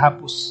jahat kita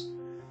hapus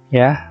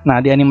ya. Nah,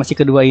 di animasi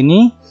kedua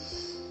ini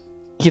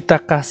kita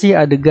kasih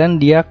adegan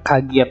dia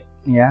kaget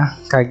ya.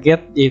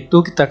 Kaget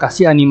yaitu kita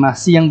kasih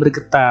animasi yang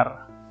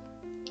bergetar.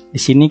 Di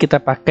sini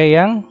kita pakai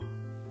yang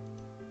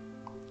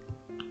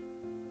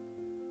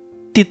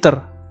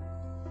teeter.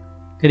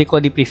 Jadi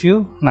kalau di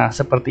preview, nah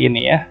seperti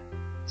ini ya.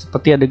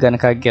 Seperti adegan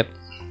kaget.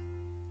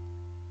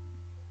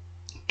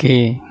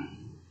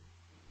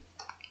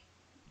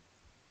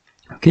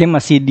 Oke,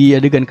 masih di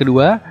adegan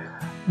kedua.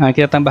 Nah,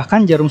 kita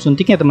tambahkan jarum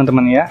suntiknya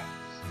teman-teman ya.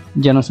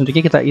 Jarum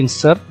suntiknya kita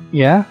insert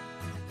ya.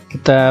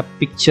 Kita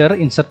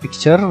insert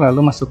picture,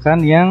 lalu masukkan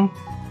yang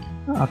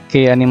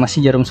animasi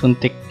jarum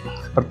suntik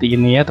seperti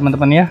ini ya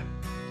teman-teman ya.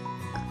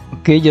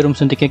 Oke, jarum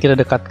suntiknya kita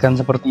dekatkan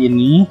seperti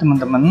ini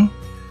teman-teman.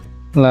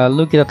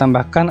 Lalu kita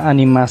tambahkan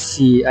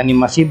animasi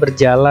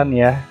berjalan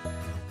ya.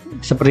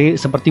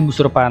 Seperti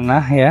busur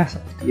panah ya,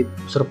 seperti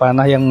busur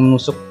panah yang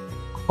menusuk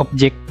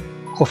objek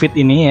COVID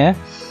ini ya.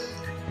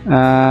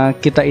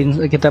 Kita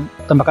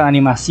tambahkan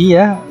animasi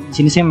ya. Di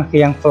sini saya pakai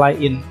yang fly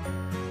in.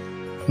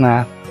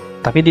 Nah,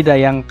 tapi tidak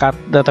yang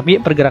tapi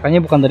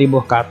pergerakannya bukan dari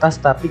bawah ke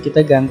atas, tapi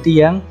kita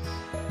ganti yang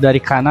dari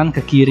kanan ke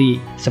kiri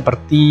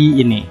seperti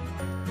ini.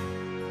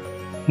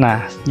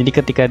 Nah, jadi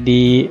ketika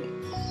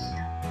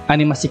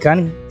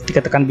dianimasikan,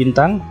 ketika tekan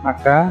bintang,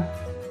 maka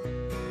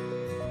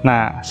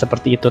nah,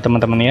 seperti itu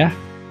teman-teman ya.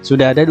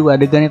 Sudah ada dua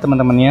adegan ya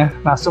teman-teman ya.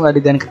 Langsung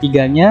adegan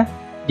ketiganya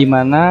di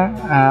mana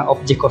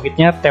objek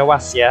COVID-nya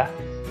tewas ya.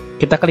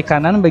 Kita klik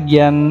kanan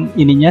bagian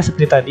ininya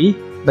seperti tadi,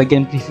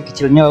 bagian preview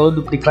kecilnya,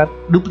 lalu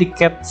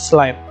duplicate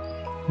slide.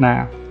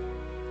 Nah,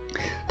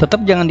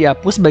 tetap jangan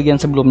dihapus bagian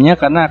sebelumnya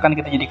karena akan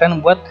kita jadikan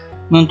buat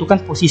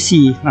menentukan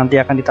posisi nanti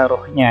akan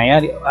ditaruhnya ya,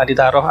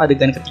 ditaruh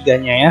adegan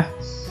ketiganya ya.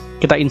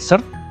 Kita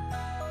insert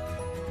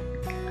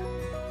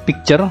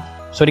picture.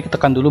 Kita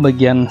tekan dulu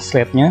bagian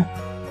slide-nya,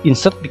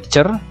 insert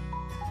picture.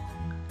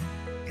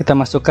 Kita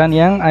masukkan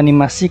yang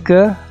animasi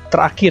ke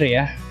terakhir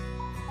ya.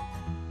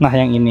 Nah,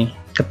 yang ini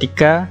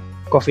ketika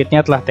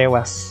COVID-nya telah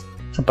tewas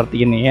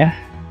seperti ini ya.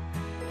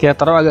 Kita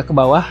taruh agak ke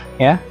bawah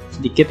ya,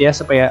 sedikit ya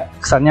supaya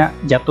kesannya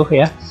jatuh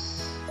ya.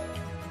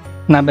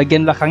 Nah,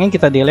 bagian belakangnya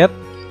kita delete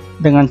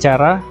dengan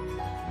cara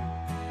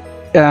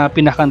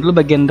pindahkan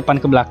dulu bagian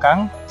depan ke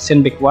belakang,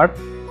 send backward,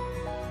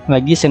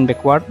 lagi send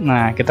backward.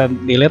 Nah, kita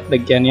delete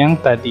bagian yang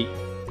tadi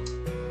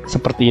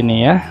seperti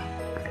ini ya.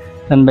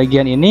 Dan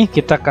bagian ini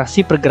kita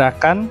kasih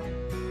pergerakan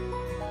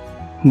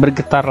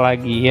bergetar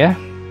lagi ya.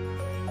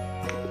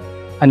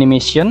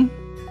 Animation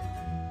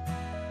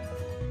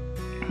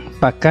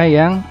pakai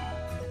yang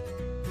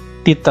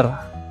teeter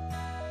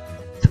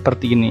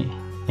seperti ini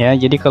ya.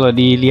 Jadi kalau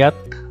dilihat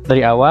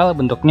dari awal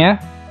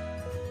bentuknya,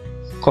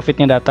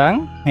 COVID-nya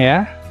datang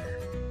ya,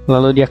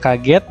 lalu dia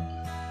kaget,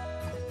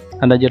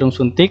 ada jarum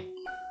suntik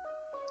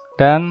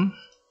dan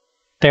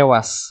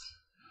tewas.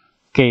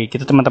 Oke,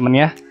 gitu teman-teman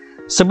ya.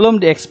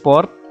 Sebelum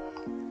diekspor,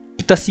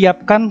 kita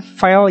siapkan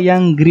file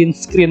yang green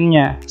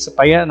screen-nya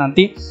supaya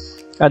nanti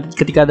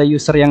ketika ada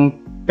user yang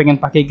pengen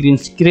pakai green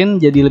screen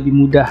jadi lebih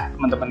mudah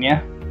teman-teman ya.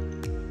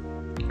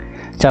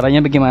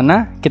 Caranya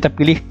bagaimana? Kita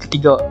pilih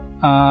ketiga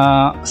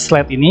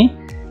slide ini,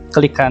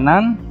 klik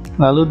kanan,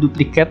 lalu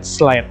duplicate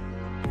slide.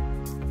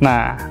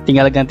 Nah,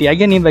 tinggal ganti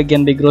aja nih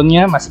bagian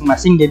backgroundnya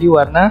masing-masing jadi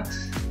warna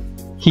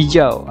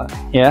hijau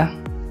ya.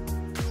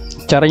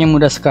 Caranya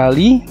mudah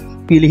sekali.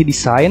 Pilih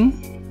desain,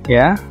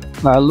 ya,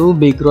 lalu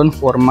background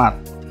format.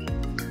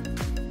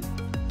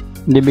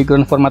 Di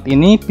background format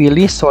ini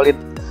pilih solid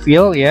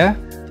fill ya,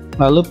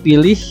 lalu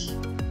pilih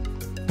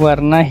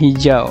warna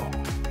hijau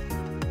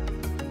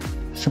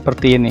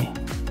seperti ini.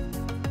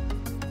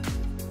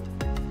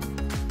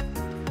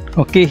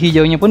 Oke,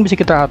 hijaunya pun bisa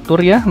kita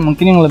atur ya,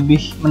 mungkin yang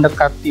lebih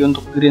mendekati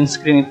untuk green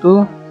screen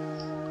itu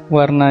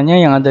warnanya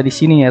yang ada di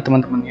sini ya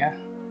teman-teman ya.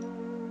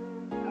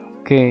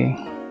 Oke,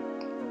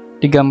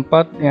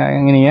 34 ya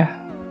yang ini ya.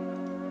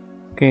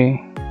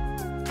 Oke.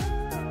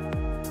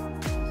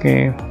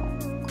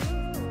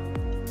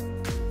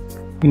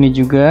 Ini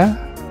juga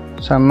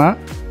sama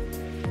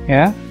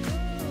ya.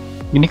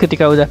 Ini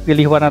ketika udah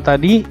pilih warna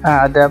tadi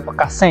ada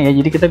bekasnya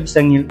ya, jadi kita bisa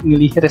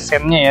milih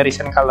resennya ya,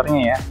 resen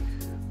colornya ya,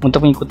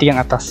 untuk mengikuti yang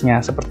atasnya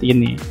seperti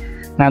ini.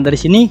 Nah, dari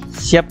sini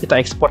siap kita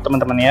ekspor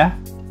teman-teman ya.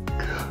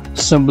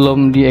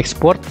 Sebelum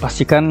diekspor,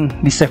 pastikan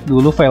di save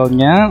dulu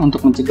filenya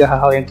untuk mencegah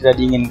hal-hal yang tidak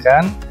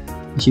diinginkan.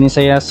 Di sini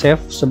saya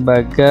save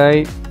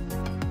sebagai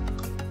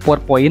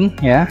PowerPoint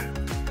ya.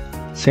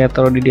 Saya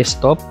taruh di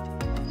desktop.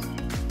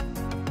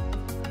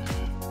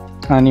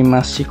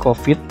 Animasi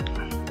COVID,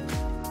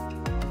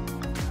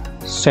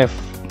 save.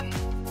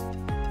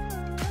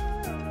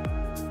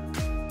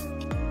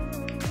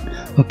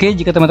 Oke,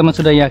 jika teman-teman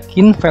sudah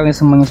yakin filenya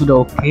semuanya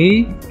sudah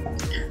oke,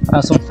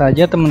 langsung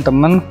saja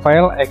teman-teman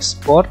file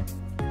export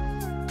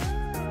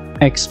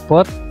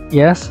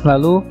ya,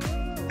 lalu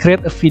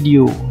create a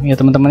video ya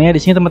teman-teman ya.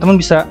 Di sini teman-teman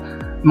bisa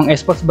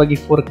mengekspor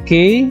sebagai 4K,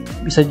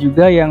 bisa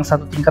juga yang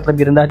satu tingkat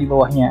lebih rendah di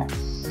bawahnya.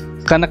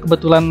 Karena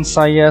kebetulan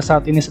saya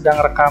saat ini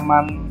sedang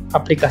rekaman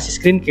aplikasi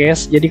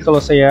screencast, jadi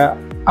kalau saya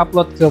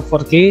upload ke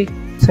 4K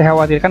saya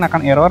khawatirkan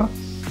akan error,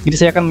 jadi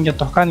saya akan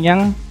mencontohkan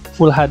yang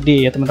Full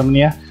HD ya teman-teman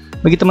ya.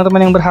 Bagi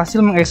teman-teman yang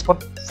berhasil mengekspor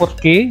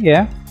 4K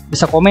ya,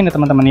 bisa komen ya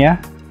teman-teman ya,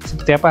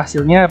 seperti apa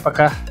hasilnya,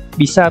 apakah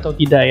bisa atau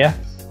tidak ya.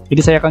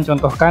 Jadi saya akan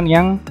contohkan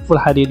yang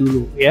Full HD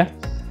dulu ya.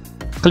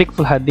 Klik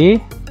Full HD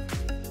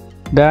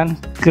dan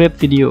create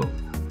video.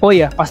 Oh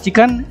ya,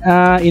 pastikan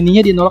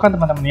ininya dinolkan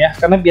teman-teman ya,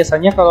 karena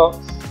biasanya kalau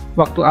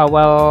waktu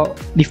awal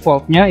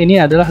defaultnya ini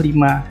adalah 5,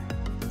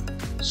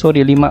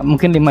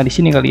 mungkin 5 di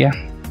sini kali ya.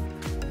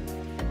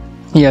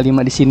 Iya,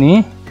 5 di sini.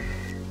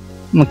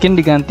 Mungkin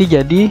diganti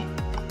jadi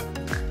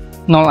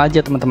 0 aja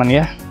teman-teman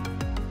ya.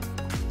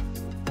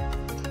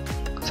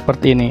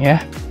 Seperti ini ya.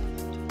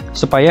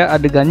 Supaya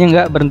adegannya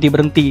nggak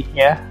berhenti-berhenti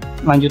ya.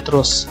 Lanjut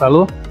terus.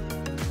 Lalu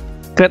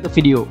create a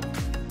video.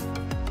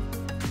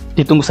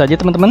 Ditunggu saja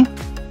teman-teman.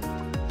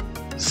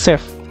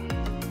 Save.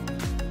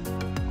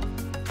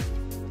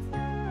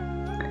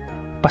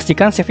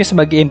 Pastikan save-nya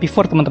sebagai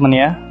MP4 teman-teman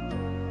ya.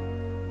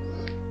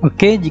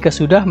 Oke, jika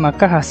sudah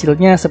maka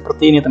hasilnya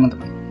seperti ini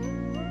teman-teman.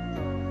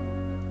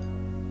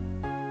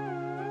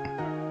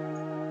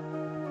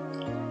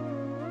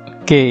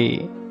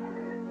 Oke,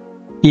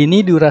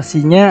 ini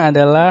durasinya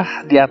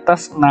adalah di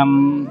atas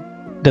 6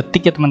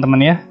 detik ya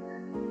teman-teman ya,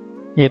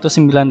 yaitu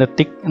 9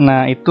 detik.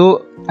 Nah itu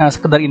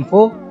sekedar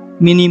info,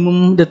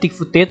 minimum detik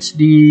footage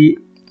di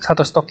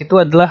Shutterstock itu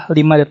adalah 5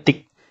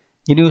 detik.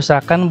 Jadi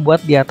usahakan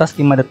buat di atas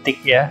 5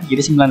 detik ya.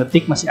 Jadi 9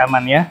 detik masih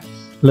aman ya.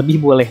 Lebih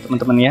boleh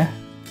teman-teman ya.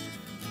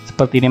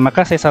 Seperti ini.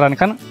 Maka saya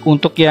sarankan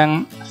untuk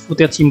yang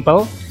footage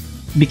simple,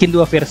 bikin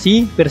 2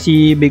 versi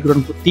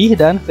background putih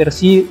dan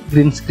versi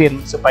green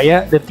screen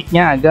supaya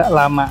detiknya agak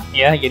lama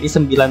ya. Jadi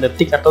 9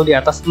 detik atau di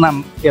atas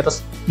 6, di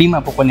atas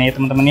 5 pokoknya ya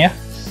teman-teman ya.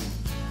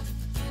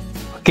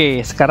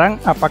 Oke, sekarang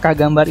apakah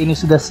gambar ini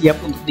sudah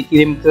siap untuk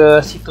dikirim ke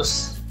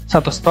situs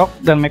Shutterstock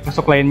dan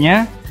Microstock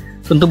lainnya?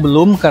 Tentu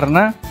belum,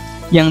 karena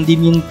yang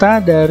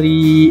diminta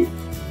dari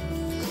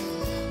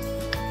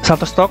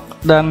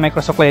Shutterstock dan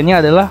Microstock lainnya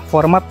adalah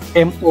format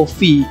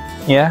MOV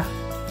ya.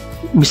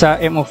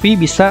 Bisa MOV,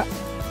 bisa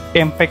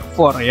MPEG-4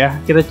 ya.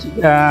 Kita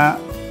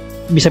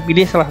bisa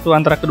pilih salah satu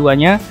antara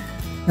keduanya.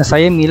 Nah,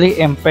 saya milih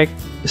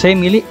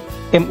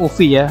MOV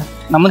ya.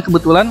 Namun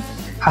kebetulan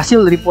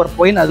hasil dari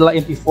PowerPoint adalah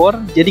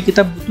MP4, jadi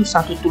kita butuh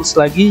satu tools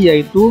lagi,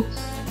 yaitu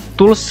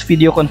tools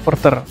video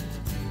converter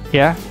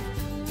ya.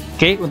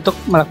 Oke, untuk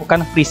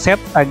melakukan preset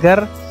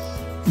agar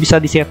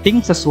bisa disetting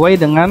sesuai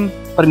dengan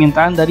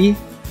permintaan dari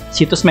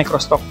situs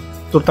Microstock,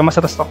 terutama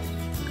Shutterstock.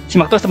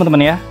 Simak terus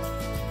teman-teman ya.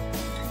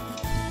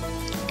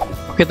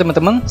 Oke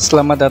teman-teman,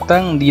 selamat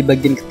datang di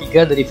bagian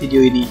ketiga dari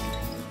video ini.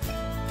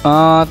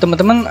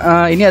 Teman-teman,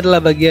 ini adalah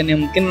bagian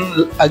yang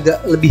mungkin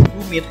agak lebih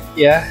rumit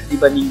ya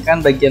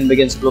dibandingkan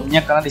bagian-bagian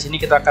sebelumnya, karena di sini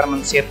kita akan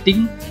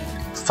men-setting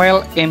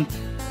file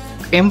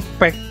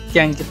MPEG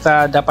yang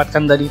kita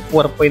dapatkan dari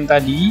PowerPoint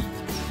tadi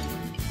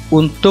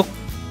untuk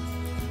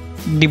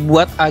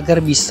dibuat agar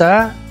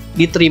bisa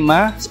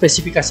diterima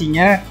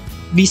spesifikasinya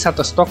di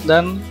Shutterstock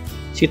dan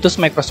situs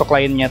Microstock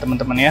lainnya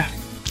teman-teman ya.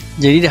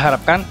 Jadi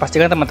diharapkan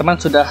pastikan teman-teman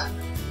sudah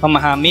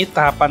memahami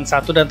tahapan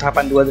 1 dan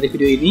tahapan 2 dari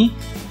video ini.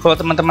 Kalau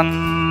teman-teman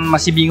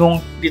masih bingung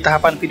di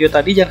tahapan video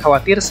tadi, jangan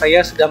khawatir, saya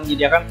sudah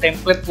menyediakan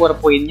template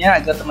PowerPoint-nya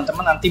agar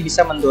teman-teman nanti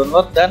bisa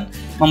mendownload dan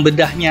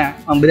membedah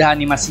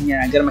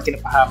animasinya agar makin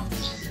paham.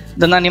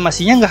 Dan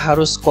animasinya nggak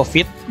harus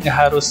COVID, nggak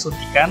harus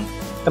suntikan,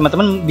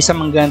 teman-teman bisa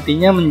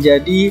menggantinya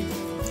menjadi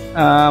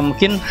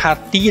mungkin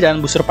hati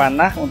dan busur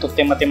panah untuk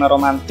tema-tema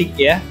romantik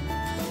ya,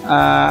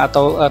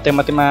 atau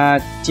tema-tema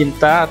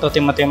cinta atau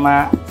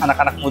tema-tema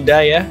anak-anak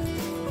muda ya,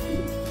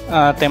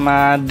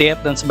 tema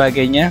date dan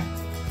sebagainya,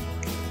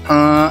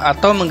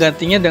 atau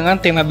menggantinya dengan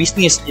tema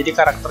bisnis. Jadi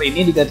karakter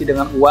ini diganti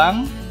dengan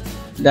uang,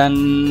 dan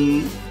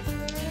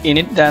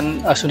ini dan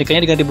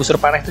suntikannya diganti busur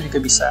panah itu juga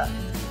bisa.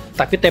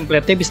 Tapi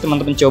template-nya bisa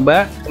teman-teman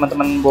coba,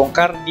 teman-teman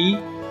bongkar di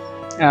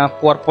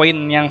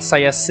PowerPoint yang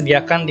saya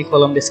sediakan di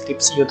kolom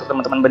deskripsi untuk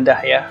teman-teman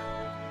bedah ya.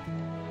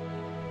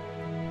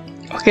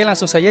 Oke,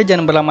 langsung saja,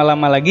 jangan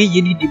berlama-lama lagi.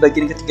 Jadi di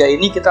bagian ketiga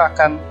ini kita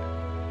akan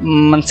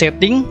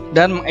men-setting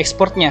dan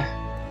mengekspornya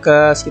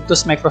ke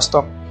situs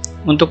Microstock.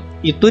 Untuk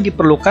itu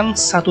diperlukan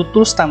satu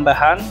tools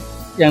tambahan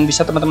yang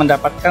bisa teman-teman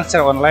dapatkan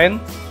secara online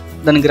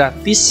dan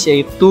gratis,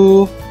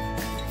 yaitu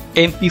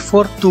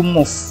MP4 to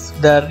Move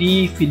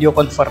dari video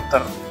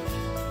converter,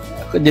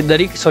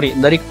 dari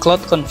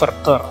cloud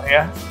converter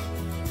ya,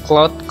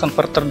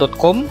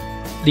 cloudconverter.com.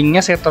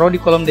 Linknya saya taruh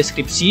di kolom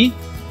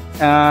deskripsi.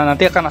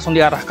 Nanti akan langsung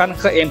diarahkan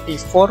ke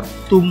MP4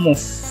 to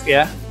Move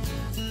ya.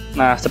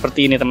 Nah,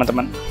 seperti ini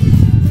teman-teman.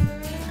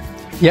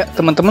 Ya,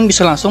 teman-teman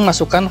bisa langsung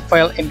masukkan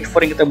file MP4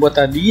 yang kita buat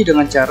tadi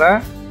dengan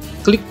cara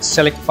klik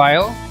select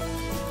file,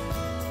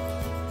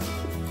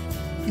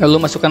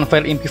 lalu masukkan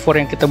file MP4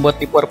 yang kita buat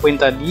di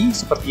PowerPoint tadi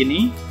seperti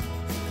ini.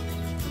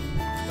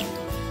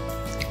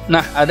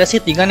 Nah, ada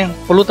settingan yang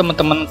perlu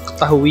teman-teman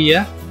ketahui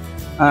ya.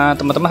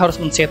 Teman-teman harus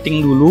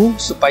men-setting dulu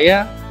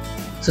supaya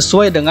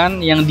sesuai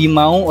dengan yang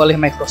dimau oleh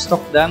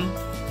Microstock dan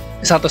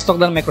Shutterstock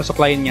dan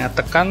Microstock lainnya.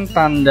 Tekan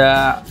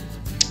tanda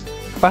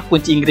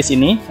kunci Inggris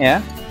ini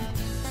ya.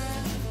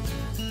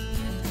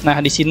 Nah,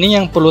 di sini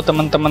yang perlu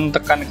teman-teman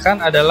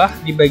tekankan adalah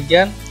di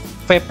bagian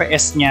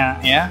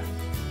VPS-nya ya.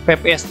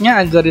 VPS-nya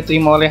agar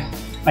diterima oleh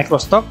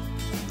Microstock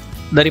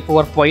dari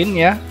PowerPoint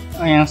ya,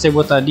 yang saya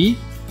buat tadi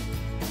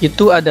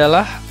itu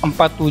adalah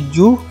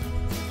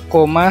 47,95.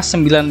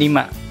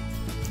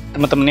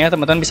 Teman-teman ya,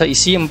 teman-teman bisa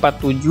isi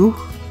 47,95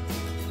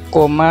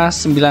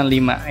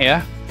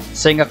 ya.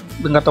 Saya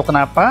nggak tahu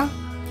kenapa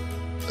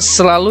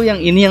selalu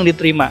yang ini yang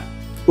diterima,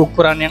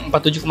 ukuran yang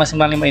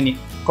 47,95 ini.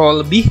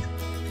 Kalau lebih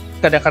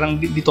kadang-kadang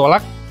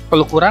ditolak,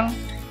 kalau kurang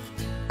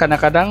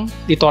kadang-kadang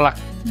ditolak.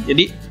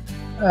 Jadi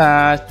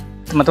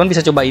teman-teman bisa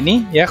coba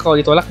ini ya, kalau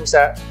ditolak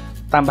bisa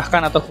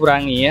tambahkan atau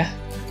kurangi ya.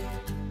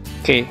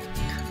 Oke,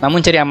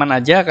 namun cari aman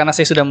aja karena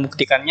saya sudah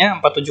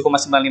membuktikannya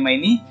 47,95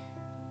 ini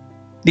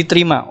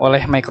diterima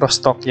oleh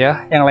Microstock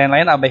ya. Yang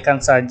lain-lain abaikan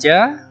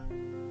saja.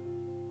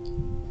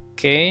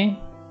 Oke,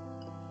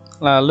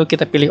 lalu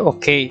kita pilih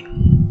OK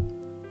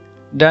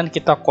dan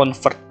kita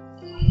convert.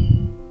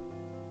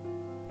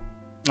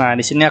 Nah,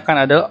 di sini akan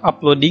ada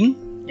uploading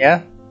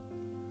ya.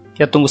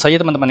 Kita tunggu saja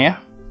teman-teman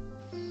ya.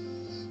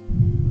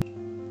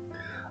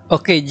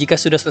 Oke, jika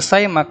sudah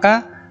selesai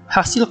maka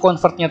hasil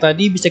convertnya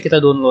tadi bisa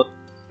kita download.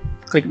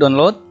 Klik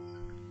download.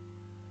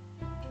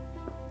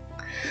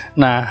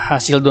 Nah,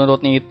 hasil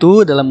downloadnya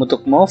itu dalam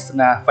bentuk MOV.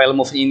 Nah, file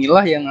MOV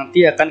inilah yang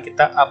nanti akan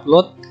kita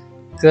upload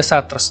ke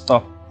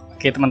Shutterstock.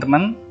 Oke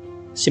teman-teman,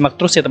 simak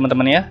terus ya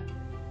teman-teman ya.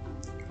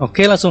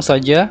 Oke, langsung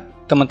saja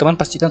teman-teman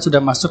pastikan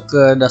sudah masuk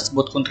ke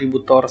dashboard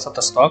kontributor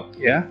Shutterstock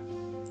ya.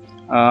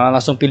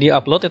 Langsung pilih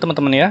upload ya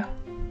teman-teman ya.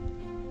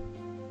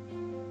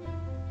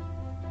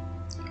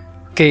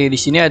 Oke, di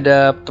sini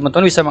ada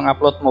teman-teman bisa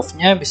mengupload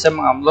MOV-nya, bisa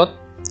mengupload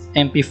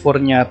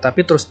MP4-nya.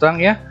 Tapi terus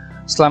terang ya,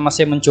 selama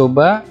saya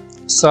mencoba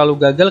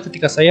selalu gagal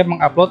ketika saya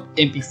mengupload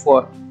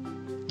MP4.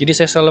 Jadi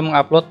saya selalu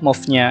mengupload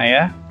MOV-nya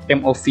ya,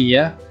 MOV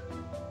ya.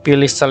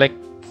 Pilih select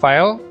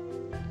file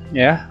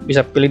ya,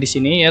 bisa pilih di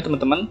sini ya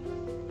teman-teman.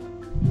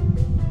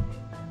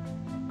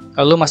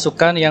 Lalu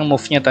masukkan yang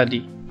MOV-nya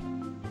tadi.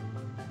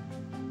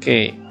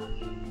 Oke,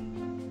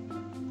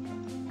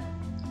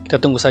 kita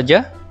tunggu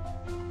saja.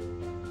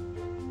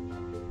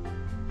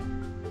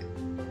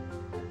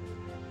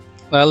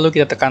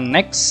 Lalu kita tekan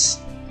next.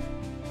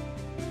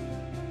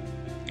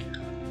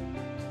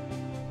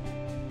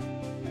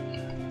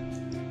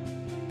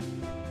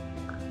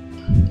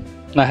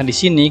 Nah, di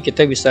sini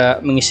kita bisa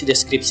mengisi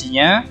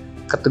deskripsinya,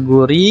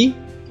 kategori,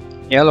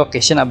 ya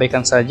location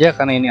abaikan saja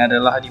karena ini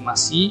adalah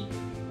animasi.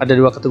 Ada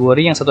dua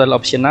kategori, yang satu adalah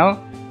optional,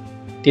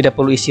 tidak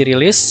perlu isi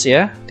rilis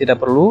ya,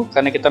 tidak perlu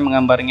karena kita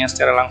menggambarnya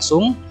secara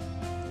langsung.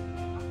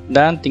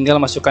 Dan tinggal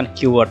masukkan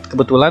keyword.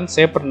 Kebetulan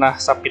saya pernah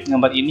submit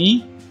gambar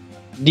ini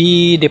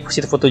di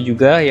deposit foto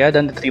juga ya,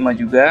 dan diterima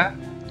juga.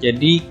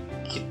 Jadi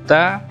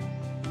kita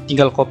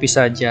tinggal copy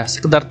saja.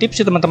 Sekedar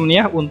tips ya teman-teman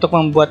ya, untuk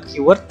membuat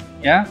keyword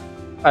ya.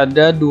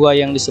 Ada dua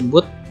yang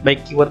disebut,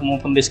 baik keyword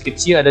maupun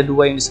deskripsi, ada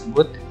dua yang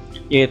disebut,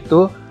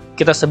 yaitu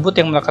kita sebut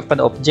yang melekat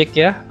pada objek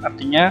ya,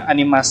 artinya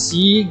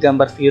animasi,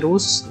 gambar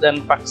virus,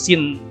 dan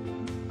vaksin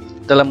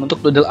dalam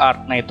bentuk doodle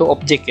art. Nah, itu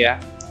objek ya,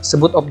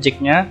 sebut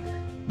objeknya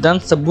dan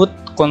sebut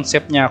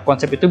konsepnya.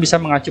 Konsep itu bisa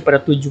mengacu pada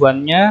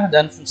tujuannya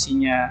dan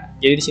fungsinya.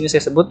 Jadi di sini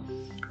saya sebut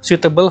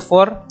suitable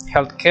for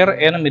healthcare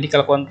and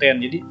medical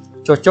content. Jadi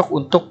cocok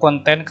untuk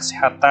konten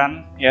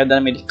kesehatan ya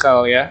dan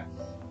medical ya.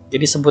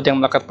 Jadi sebut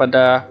yang melekat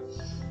pada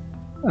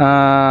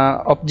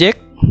objek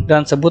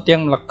dan sebut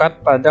yang melekat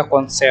pada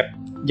konsep.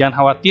 Jangan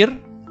khawatir,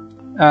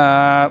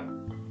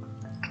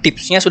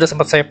 tipsnya sudah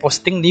sempat saya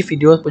posting di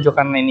video pojok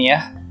kanan ini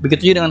ya.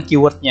 Begitu juga dengan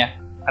keywordnya.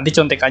 Nanti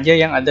contek aja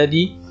yang ada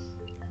di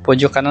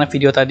pojok kanan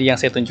video tadi yang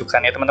saya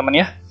tunjukkan ya teman-teman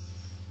ya.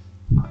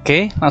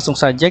 Oke, langsung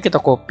saja kita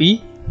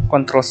copy,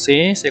 Ctrl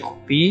C, saya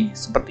copy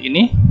seperti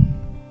ini.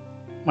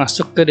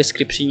 Masuk ke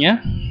deskripsinya.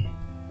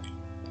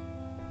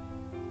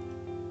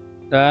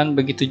 Dan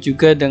begitu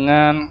juga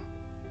dengan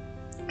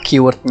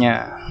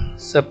keywordnya,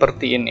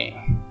 seperti ini.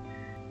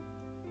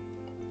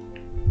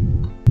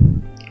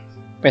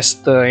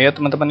 Paste ya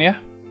teman-teman ya.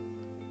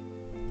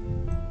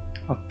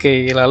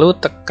 Oke, lalu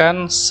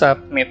tekan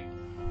submit.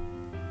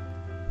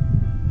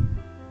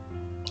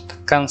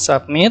 Tekan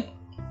submit.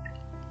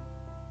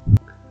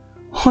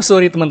 Oh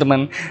sorry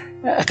teman-teman,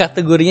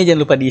 kategorinya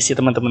jangan lupa diisi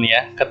teman-teman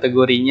ya.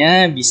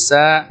 Kategorinya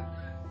bisa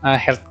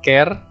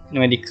healthcare,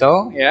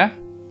 medical ya,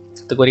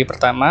 kategori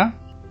pertama.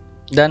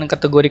 Dan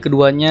kategori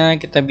keduanya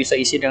kita bisa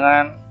isi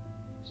dengan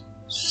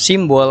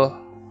simbol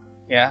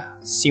ya,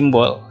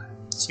 simbol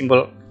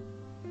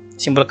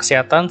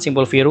kesehatan,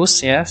 simbol virus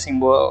ya,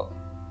 simbol,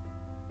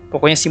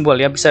 pokoknya simbol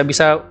ya, bisa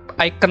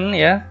icon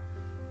ya.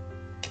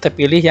 Kita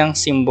pilih yang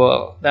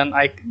simbol dan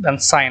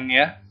sign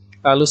ya,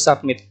 lalu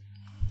submit.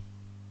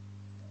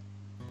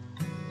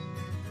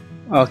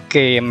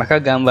 Oke, maka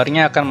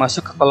gambarnya akan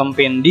masuk ke kolom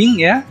pending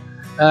ya,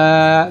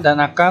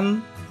 dan akan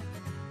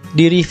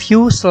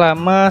direview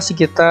selama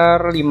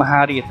sekitar 5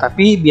 hari,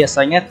 tapi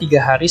biasanya 3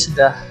 hari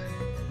sudah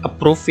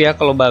approve ya,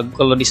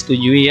 kalau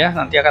disetujui ya,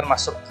 nanti akan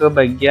masuk ke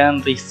bagian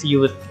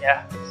review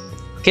ya.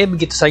 Oke,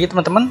 begitu saja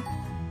teman-teman,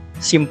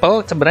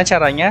 simple sebenarnya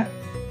caranya.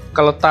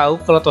 Kalau tahu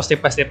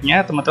step by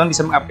stepnya, teman-teman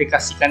bisa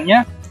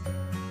mengaplikasikannya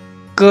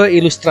ke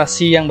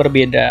ilustrasi yang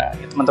berbeda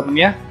ya teman-teman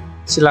ya.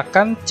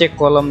 Silakan cek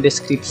kolom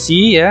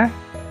deskripsi ya.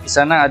 Di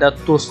sana ada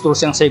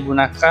tools-tools yang saya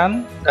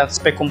gunakan dan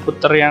spek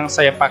komputer yang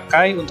saya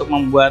pakai untuk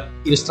membuat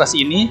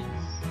ilustrasi ini.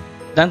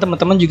 Dan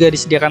teman-teman juga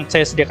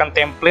saya sediakan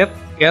template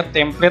ya,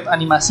 template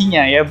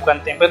animasinya ya,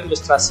 bukan template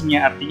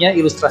ilustrasinya. Artinya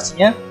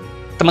ilustrasinya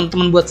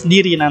teman-teman buat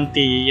sendiri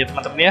nanti ya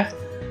teman-teman ya.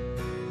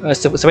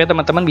 Supaya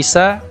teman-teman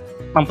bisa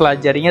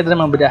mempelajarinya dan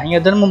membedahnya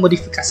dan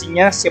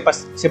memodifikasinya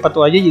siapa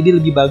tahu aja jadi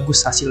lebih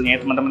bagus hasilnya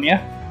ya teman-teman ya.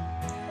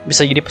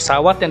 Bisa jadi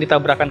pesawat yang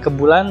ditabrakan ke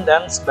bulan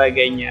dan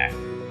sebagainya.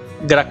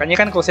 Gerakannya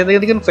kan kalau saya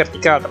tadi kan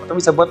vertikal,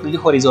 teman-teman bisa buat jadi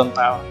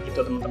horizontal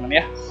gitu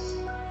teman-teman ya.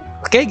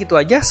 Oke, gitu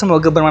aja,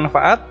 semoga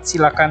bermanfaat.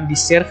 Silakan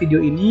di-share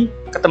video ini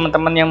ke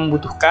teman-teman yang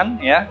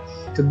membutuhkan ya,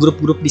 ke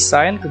grup-grup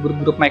desain, ke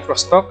grup-grup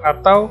Microstock,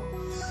 atau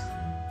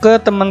ke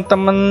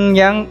teman-teman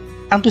yang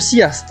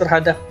antusias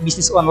terhadap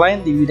bisnis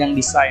online di bidang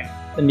desain.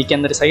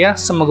 Demikian dari saya,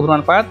 semoga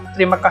bermanfaat.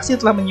 Terima kasih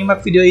telah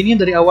menyimak video ini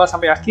dari awal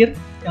sampai akhir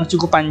yang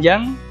cukup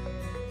panjang.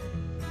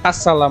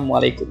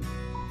 Assalamualaikum.